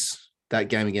wins. That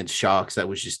game against Sharks, that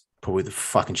was just probably the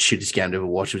fucking shittest game to ever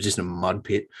watch. It was just a mud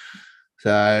pit.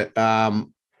 So I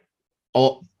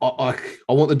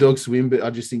want the Dogs to win, but I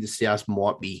just think the South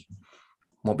might be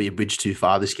a bridge too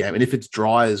far this game. And if it's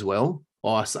dry as well,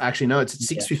 actually no, it's at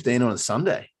 6:15 on a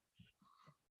Sunday.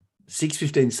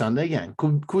 6:15 Sunday game.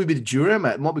 Could we be the Duro,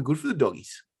 mate? It might be good for the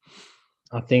Doggies.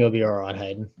 I think it'll be all right,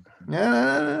 Hayden.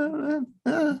 No.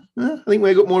 I think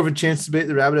we've got more of a chance to beat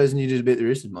the Rabbitohs than you do to beat the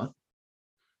Roosters, mate.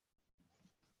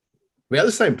 We're at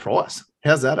the same price.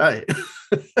 How's that, eh?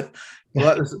 We're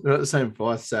at the same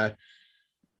price. So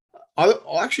I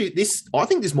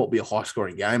think this might be a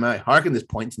high-scoring game, eh? I reckon there's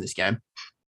points in this game.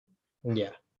 Yeah.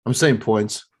 I'm seeing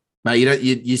points. Mate,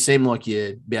 you seem like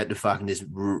you're about to fucking just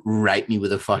rape me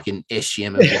with a fucking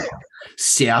SGM of like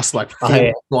South, like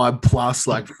 5+,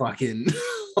 like fucking.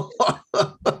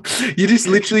 You just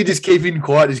literally just keeping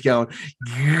quiet, just going,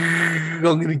 I'm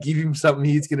going to give him something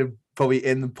here. It's going to probably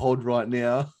end the pod right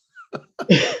now.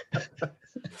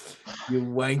 You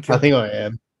wanker. I think I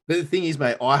am. But the thing is,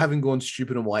 mate, I haven't gone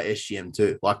stupid on my SGM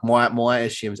too. Like my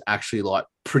SGM is actually like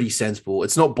pretty sensible.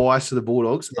 It's not biased to the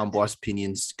Bulldogs. Unbiased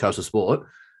opinions, Coastal Sport.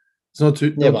 It's not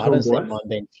too. Yeah, but I don't see mine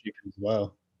being stupid as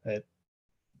well.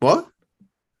 What?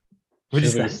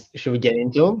 Should we get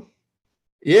into them?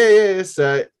 Yeah.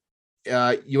 So,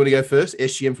 you want to go first?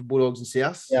 SGM for Bulldogs and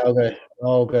South? Yeah,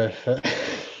 I'll go first.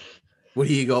 What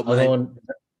do you got, mate?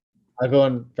 I go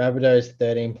on Rabbitohs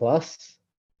 13+.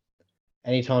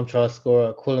 Anytime try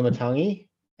scorer Kulamatangi.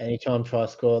 Anytime try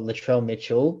scorer Latrell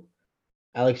Mitchell.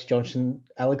 Alex Johnson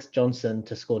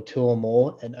to score 2 or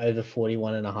more and over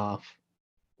 41.5.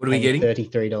 What are we getting?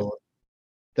 $33.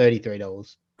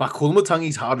 But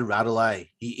Kulamatangi's hard to rattle, eh?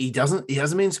 He hasn't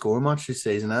been scoring much this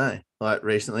season, eh? Like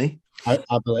recently. I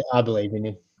believe in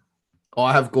him.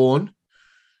 I have gone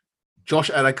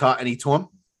Josh Adokar anytime.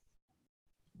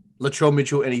 Latrell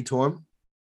Mitchell anytime.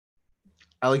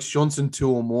 Alex Johnson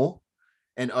 2 or more.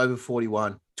 And over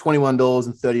 41.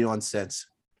 $21.39.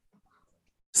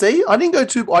 See, I didn't go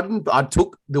too. I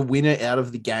took the winner out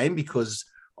of the game because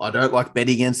I don't like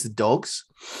betting against the Dogs,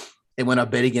 and when I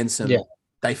bet against them,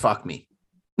 they fuck me.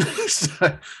 so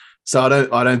I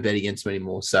don't bet against them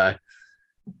anymore. So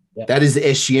that is the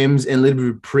SGMs and a little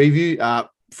bit of preview.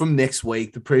 From next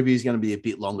week, the preview is going to be a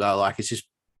bit longer. Like it's just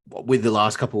with the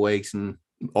last couple of weeks and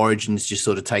Origin's just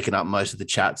sort of taken up most of the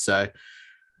chat. So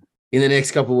in the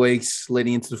next couple of weeks,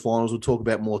 leading into the finals, we'll talk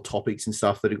about more topics and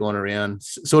stuff that are going around.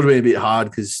 It's sort of been a bit hard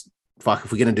because, fuck,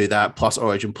 if we're going to do that, plus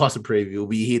Origin, plus a preview, we'll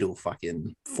be here till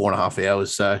fucking 4.5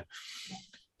 hours. So,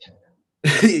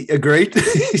 agreed?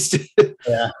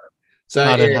 Yeah. So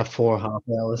I don't have 4.5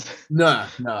 hours. No,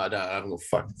 I haven't got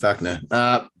fuck no.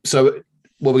 So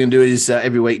what we're going to do is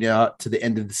every week now to the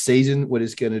end of the season, we're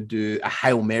just going to do a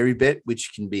Hail Mary bet,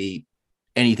 which can be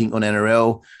anything on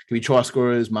NRL. Can be try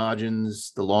scorers,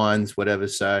 margins, the lines, whatever.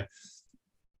 So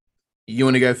you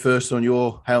want to go first on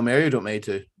your Hail Mary or do you want me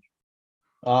to?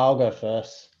 I'll go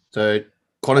first. So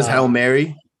Connor's Hail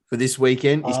Mary for this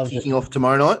weekend is kicking off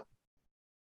tomorrow night.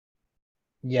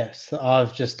 Yes,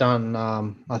 I've just done,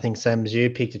 I think same as you,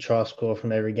 picked a try score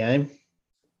from every game.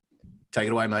 Take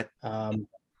it away, mate.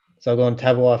 So I've gone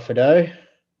Tavai Fido,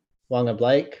 Wanga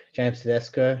Blake, James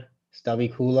Tedesco, Stubby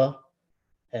Cooler,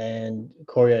 and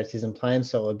Corey Oates isn't playing,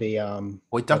 so it would be Boita,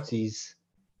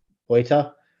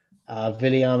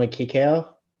 Viliama Kikau,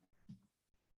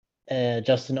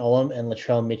 Justin Olam, and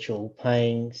Latrell Mitchell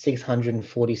paying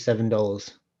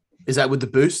 $647. Is that with the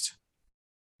boost?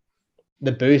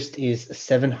 The boost is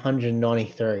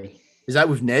 $793. Is that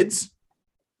with Neds?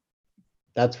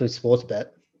 That's with Sportsbet.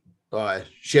 All right.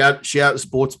 Shout out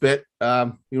Sportsbet. You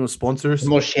want to sponsor us?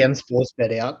 More shouting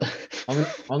Sportsbet out. I'm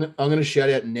gonna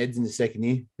shout out Neds in the second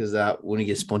year because we want to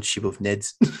get sponsorship of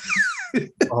Neds.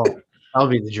 Oh, that'll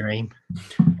be the dream.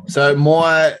 So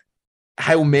my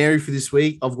Hail Mary for this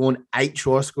week. I've gone 8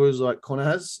 try scorers like Connor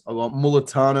has. I've got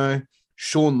Mulatano,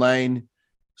 Sean Lane,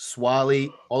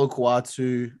 Swiley,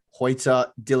 Olakwatu,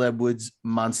 Hoyter, Dill Edwards,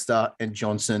 Munster, and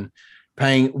Johnson,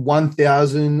 paying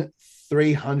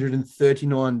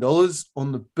 $1,339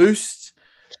 on the boost.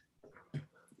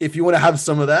 If you want to have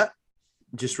some of that,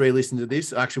 just re-listen to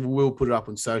this. Actually, we will put it up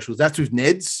on socials. That's with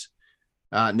Neds.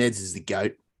 Neds is the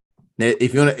GOAT.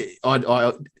 If you want to,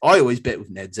 I always bet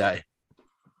with Neds, eh?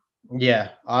 Yeah,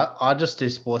 I just do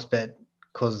sports bet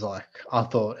because like I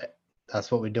thought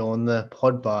that's what we do on the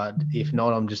pod, but if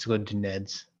not, I'm just going to do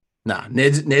Neds. Nah,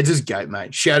 Neds is GOAT,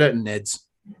 mate. Shout out to Neds.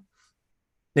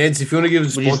 Neds, if you want to give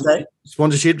us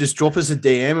sponsorship, just drop us a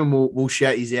DM and we'll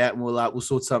shout you out and we'll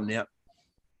sort something out.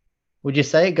 Would you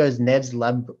say it goes Neds,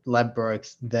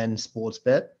 Ladbrokes, then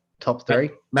Sportsbet, top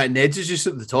 3? Mate, Neds is just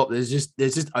at the top. There's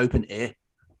just open air.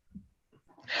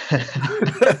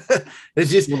 It's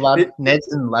just Neds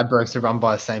and Ladbrokes are run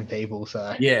by the same people,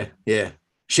 so yeah.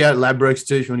 Shout out Ladbrokes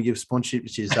too if you want to give sponsorship,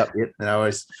 which is up. Yep, no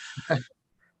worries.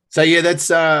 So yeah, that's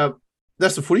the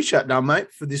footy chat done,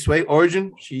 mate, for this week.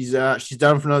 Origin, she's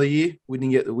done for another year. We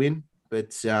didn't get the win,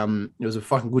 but it was a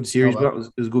fucking good series. But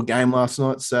it was a good game last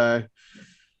night. So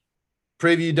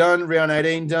preview done, round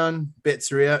 18 done.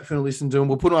 Bets are out. If you want to listen to them,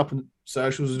 we'll put them up on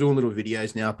socials. We're doing little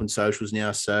videos now up on socials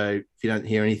now. So if you don't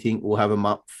hear anything, we'll have them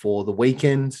up for the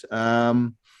weekend.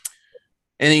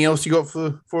 Anything else you got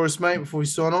for us, mate, before we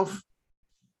sign off?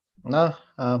 No.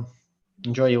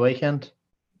 Enjoy your weekend.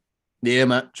 Yeah,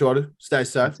 mate. Try to stay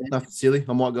safe. Nothing silly.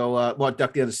 I might go. Might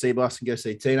duck down to Seabus and go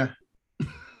see Tina.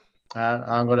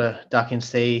 I'm gonna duck and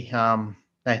see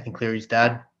Nathan Cleary's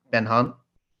dad, Ben Hunt.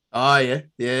 Oh yeah.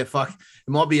 Fuck.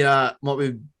 It might be a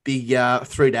big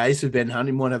 3 days for Ben Hunt.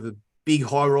 He might have a big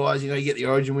high rise. You get the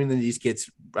Origin win, then he just gets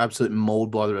absolutely mauled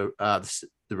by the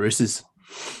Roosters.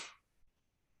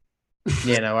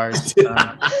 Yeah, no worries.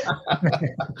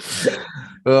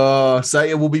 So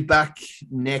yeah, we'll be back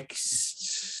next.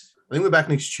 I think we're back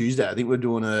next Tuesday. I think we're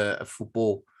doing a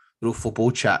little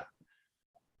football chat.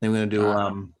 Then we're going to do.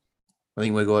 I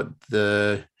think we're going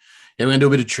to do a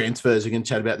bit of transfers. We're going to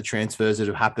chat about the transfers that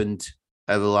have happened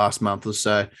over the last month or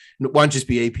so. And it won't just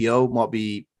be EPL. It might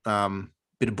be a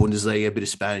bit of Bundesliga, a bit of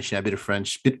Spanish, a bit of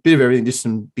French, bit of everything. Just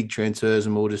some big transfers,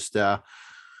 and we'll just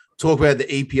talk about the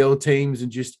EPL teams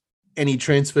and just any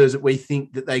transfers that we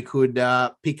think that they could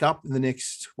pick up in the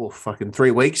next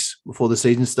 3 weeks before the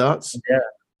season starts. Yeah.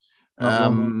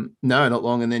 No, not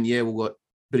long. And then we've got a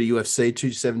bit of UFC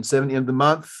 277 end of the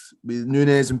month with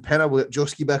Nunes and Penna. We'll get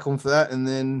Joski back on for that, and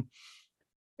then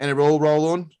roll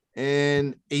on.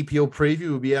 And EPL preview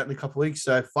will be out in a couple of weeks.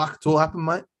 So it's all happened,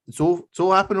 mate. It's all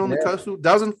happening on the coastal.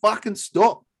 Doesn't fucking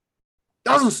stop.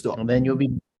 Doesn't stop. And then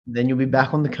you'll be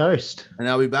back on the coast. And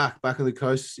I'll be back on the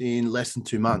coast in less than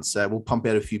 2 months. So we'll pump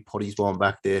out a few potties while I'm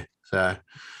back there. So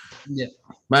yeah,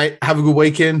 mate, have a good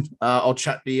weekend. I'll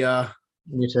chat to you.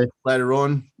 You too. Later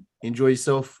on. Enjoy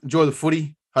yourself. Enjoy the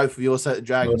footy. Hopefully your sake the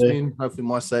Dragons win. Hopefully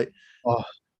my sake.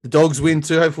 The Dogs win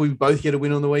too. Hopefully we both get a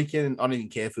win on the weekend. And I don't even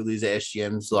care if we lose the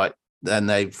SGMs, then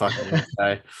they fucking win.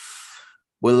 So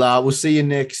we'll see you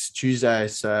next Tuesday.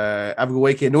 So have a good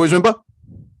weekend. Always remember.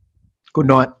 Good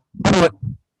night.